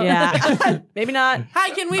right now? Yeah. Maybe not.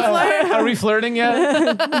 Hi, can we flirt? Are we flirting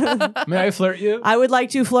yet? May I flirt you? I would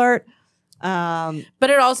like to flirt. But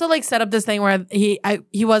it also like set up this thing where he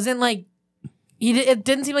wasn't like it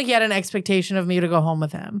didn't seem like he had an expectation of me to go home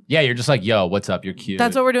with him. Yeah, you're just like, yo, what's up? You're cute.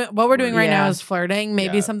 That's what we're doing. What we're doing right Yeah. now is flirting.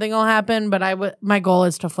 Maybe Yeah. something will happen, but my goal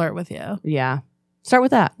is to flirt with you. Yeah. Start with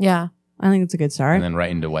that. Yeah. I think it's a good start. And then right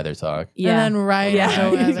into weather talk. Yeah. And then right Yeah.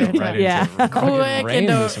 into weather. Right Yeah. into fucking Quick rain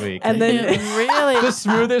into- this week. And then really the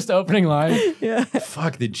smoothest opening line. yeah.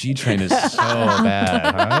 Fuck, the G train is so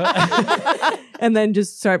bad, huh? And then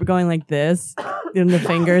just start going like this in the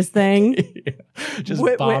fingers thing. Just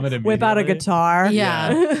whip, bomb whip, it whip out a immediately. guitar. Yeah.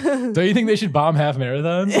 Don't you think they should bomb half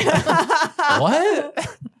marathons? What?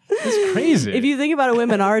 It's crazy. If you think about it,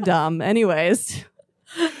 women are dumb. Anyways.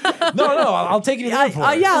 no, I'll take it to the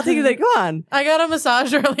for it. Yeah, I'll take you there. Come on. I got a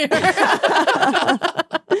massage earlier.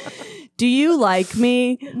 Do you like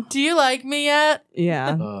me? Do you like me yet?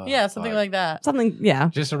 Yeah. Yeah, something fuck. like that. Something, yeah.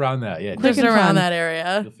 Just around that, yeah. Just and around fun. that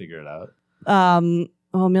area. You'll figure it out.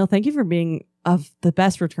 Well, Emil, thank you for being the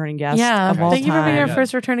best returning guest Yeah. of all Thank you for being our time.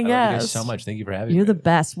 first returning I love you guys guest. so much. Thank you for having You're me. the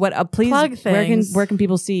best. What? Please, Plug where things. can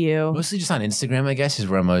people see you? Mostly just on Instagram, I guess, is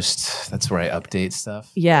where that's where I update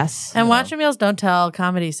stuff. Yes. And watch Emil's Don't Tell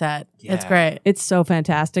comedy set. It's Yeah. great. It's so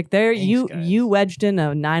fantastic. There, Thanks, guys. you wedged in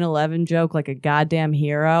a 9/11 joke like a goddamn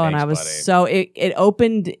hero, and Thanks, I was buddy. so it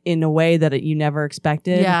opened in a way that you never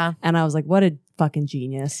expected. Yeah. and I was like, what a fucking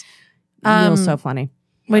genius. Emil's so funny.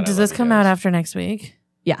 Wait, I does love this you come guys. out after next week?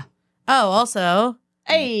 Yeah. Oh, also,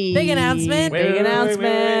 Hey, Big announcement. Wait, Big wait, wait, wait,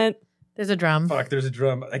 announcement. there's a drum. Fuck, there's a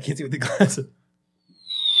drum. I can't see with the glasses.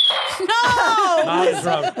 No! Not a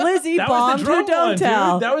drum. Lizzie That was bombed the her drum don't one,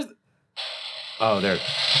 tell. dude. That was. Oh, there.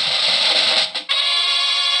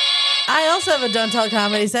 I also have a Don't Tell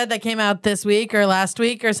comedy set that came out this week or last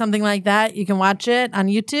week or something like that. You can watch it on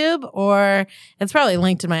YouTube or it's probably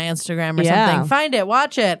linked to my Instagram or Yeah. something. Find it,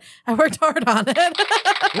 watch it. I worked hard on it.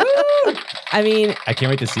 I mean, I can't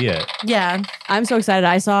wait to see it. Yeah. I'm so excited.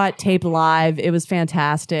 I saw it taped live. It was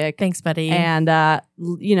fantastic. Thanks, buddy. And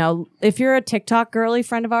if you're a TikTok girly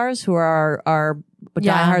friend of ours who are our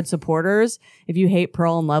Yeah. diehard supporters, if you hate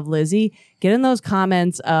Pearl and love Lizzie, get in those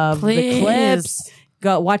comments of the Please. clips.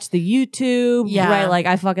 Go watch the YouTube. Yeah. Right, like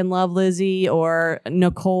I fucking love Lizzie or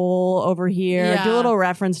Nicole over here. Yeah. Do a little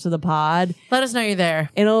reference to the pod. Let us know you're there.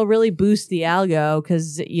 It'll really boost the algo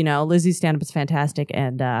because Lizzie's stand up is fantastic,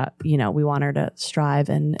 and we want her to strive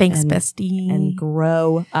and Thanks, and, bestie. and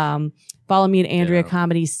grow. Follow me at Andrea Yeah.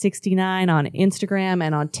 Comedy 69 on Instagram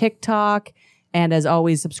and on TikTok. And as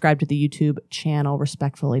always, subscribe to the YouTube channel,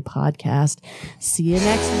 Respectfully Podcast. See you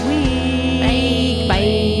next week. Bye.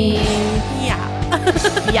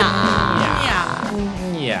 Yeah. Yeah.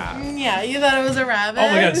 Yeah. Yeah. Yeah. You thought it was a rabbit? Oh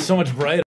my god, it's so much brighter.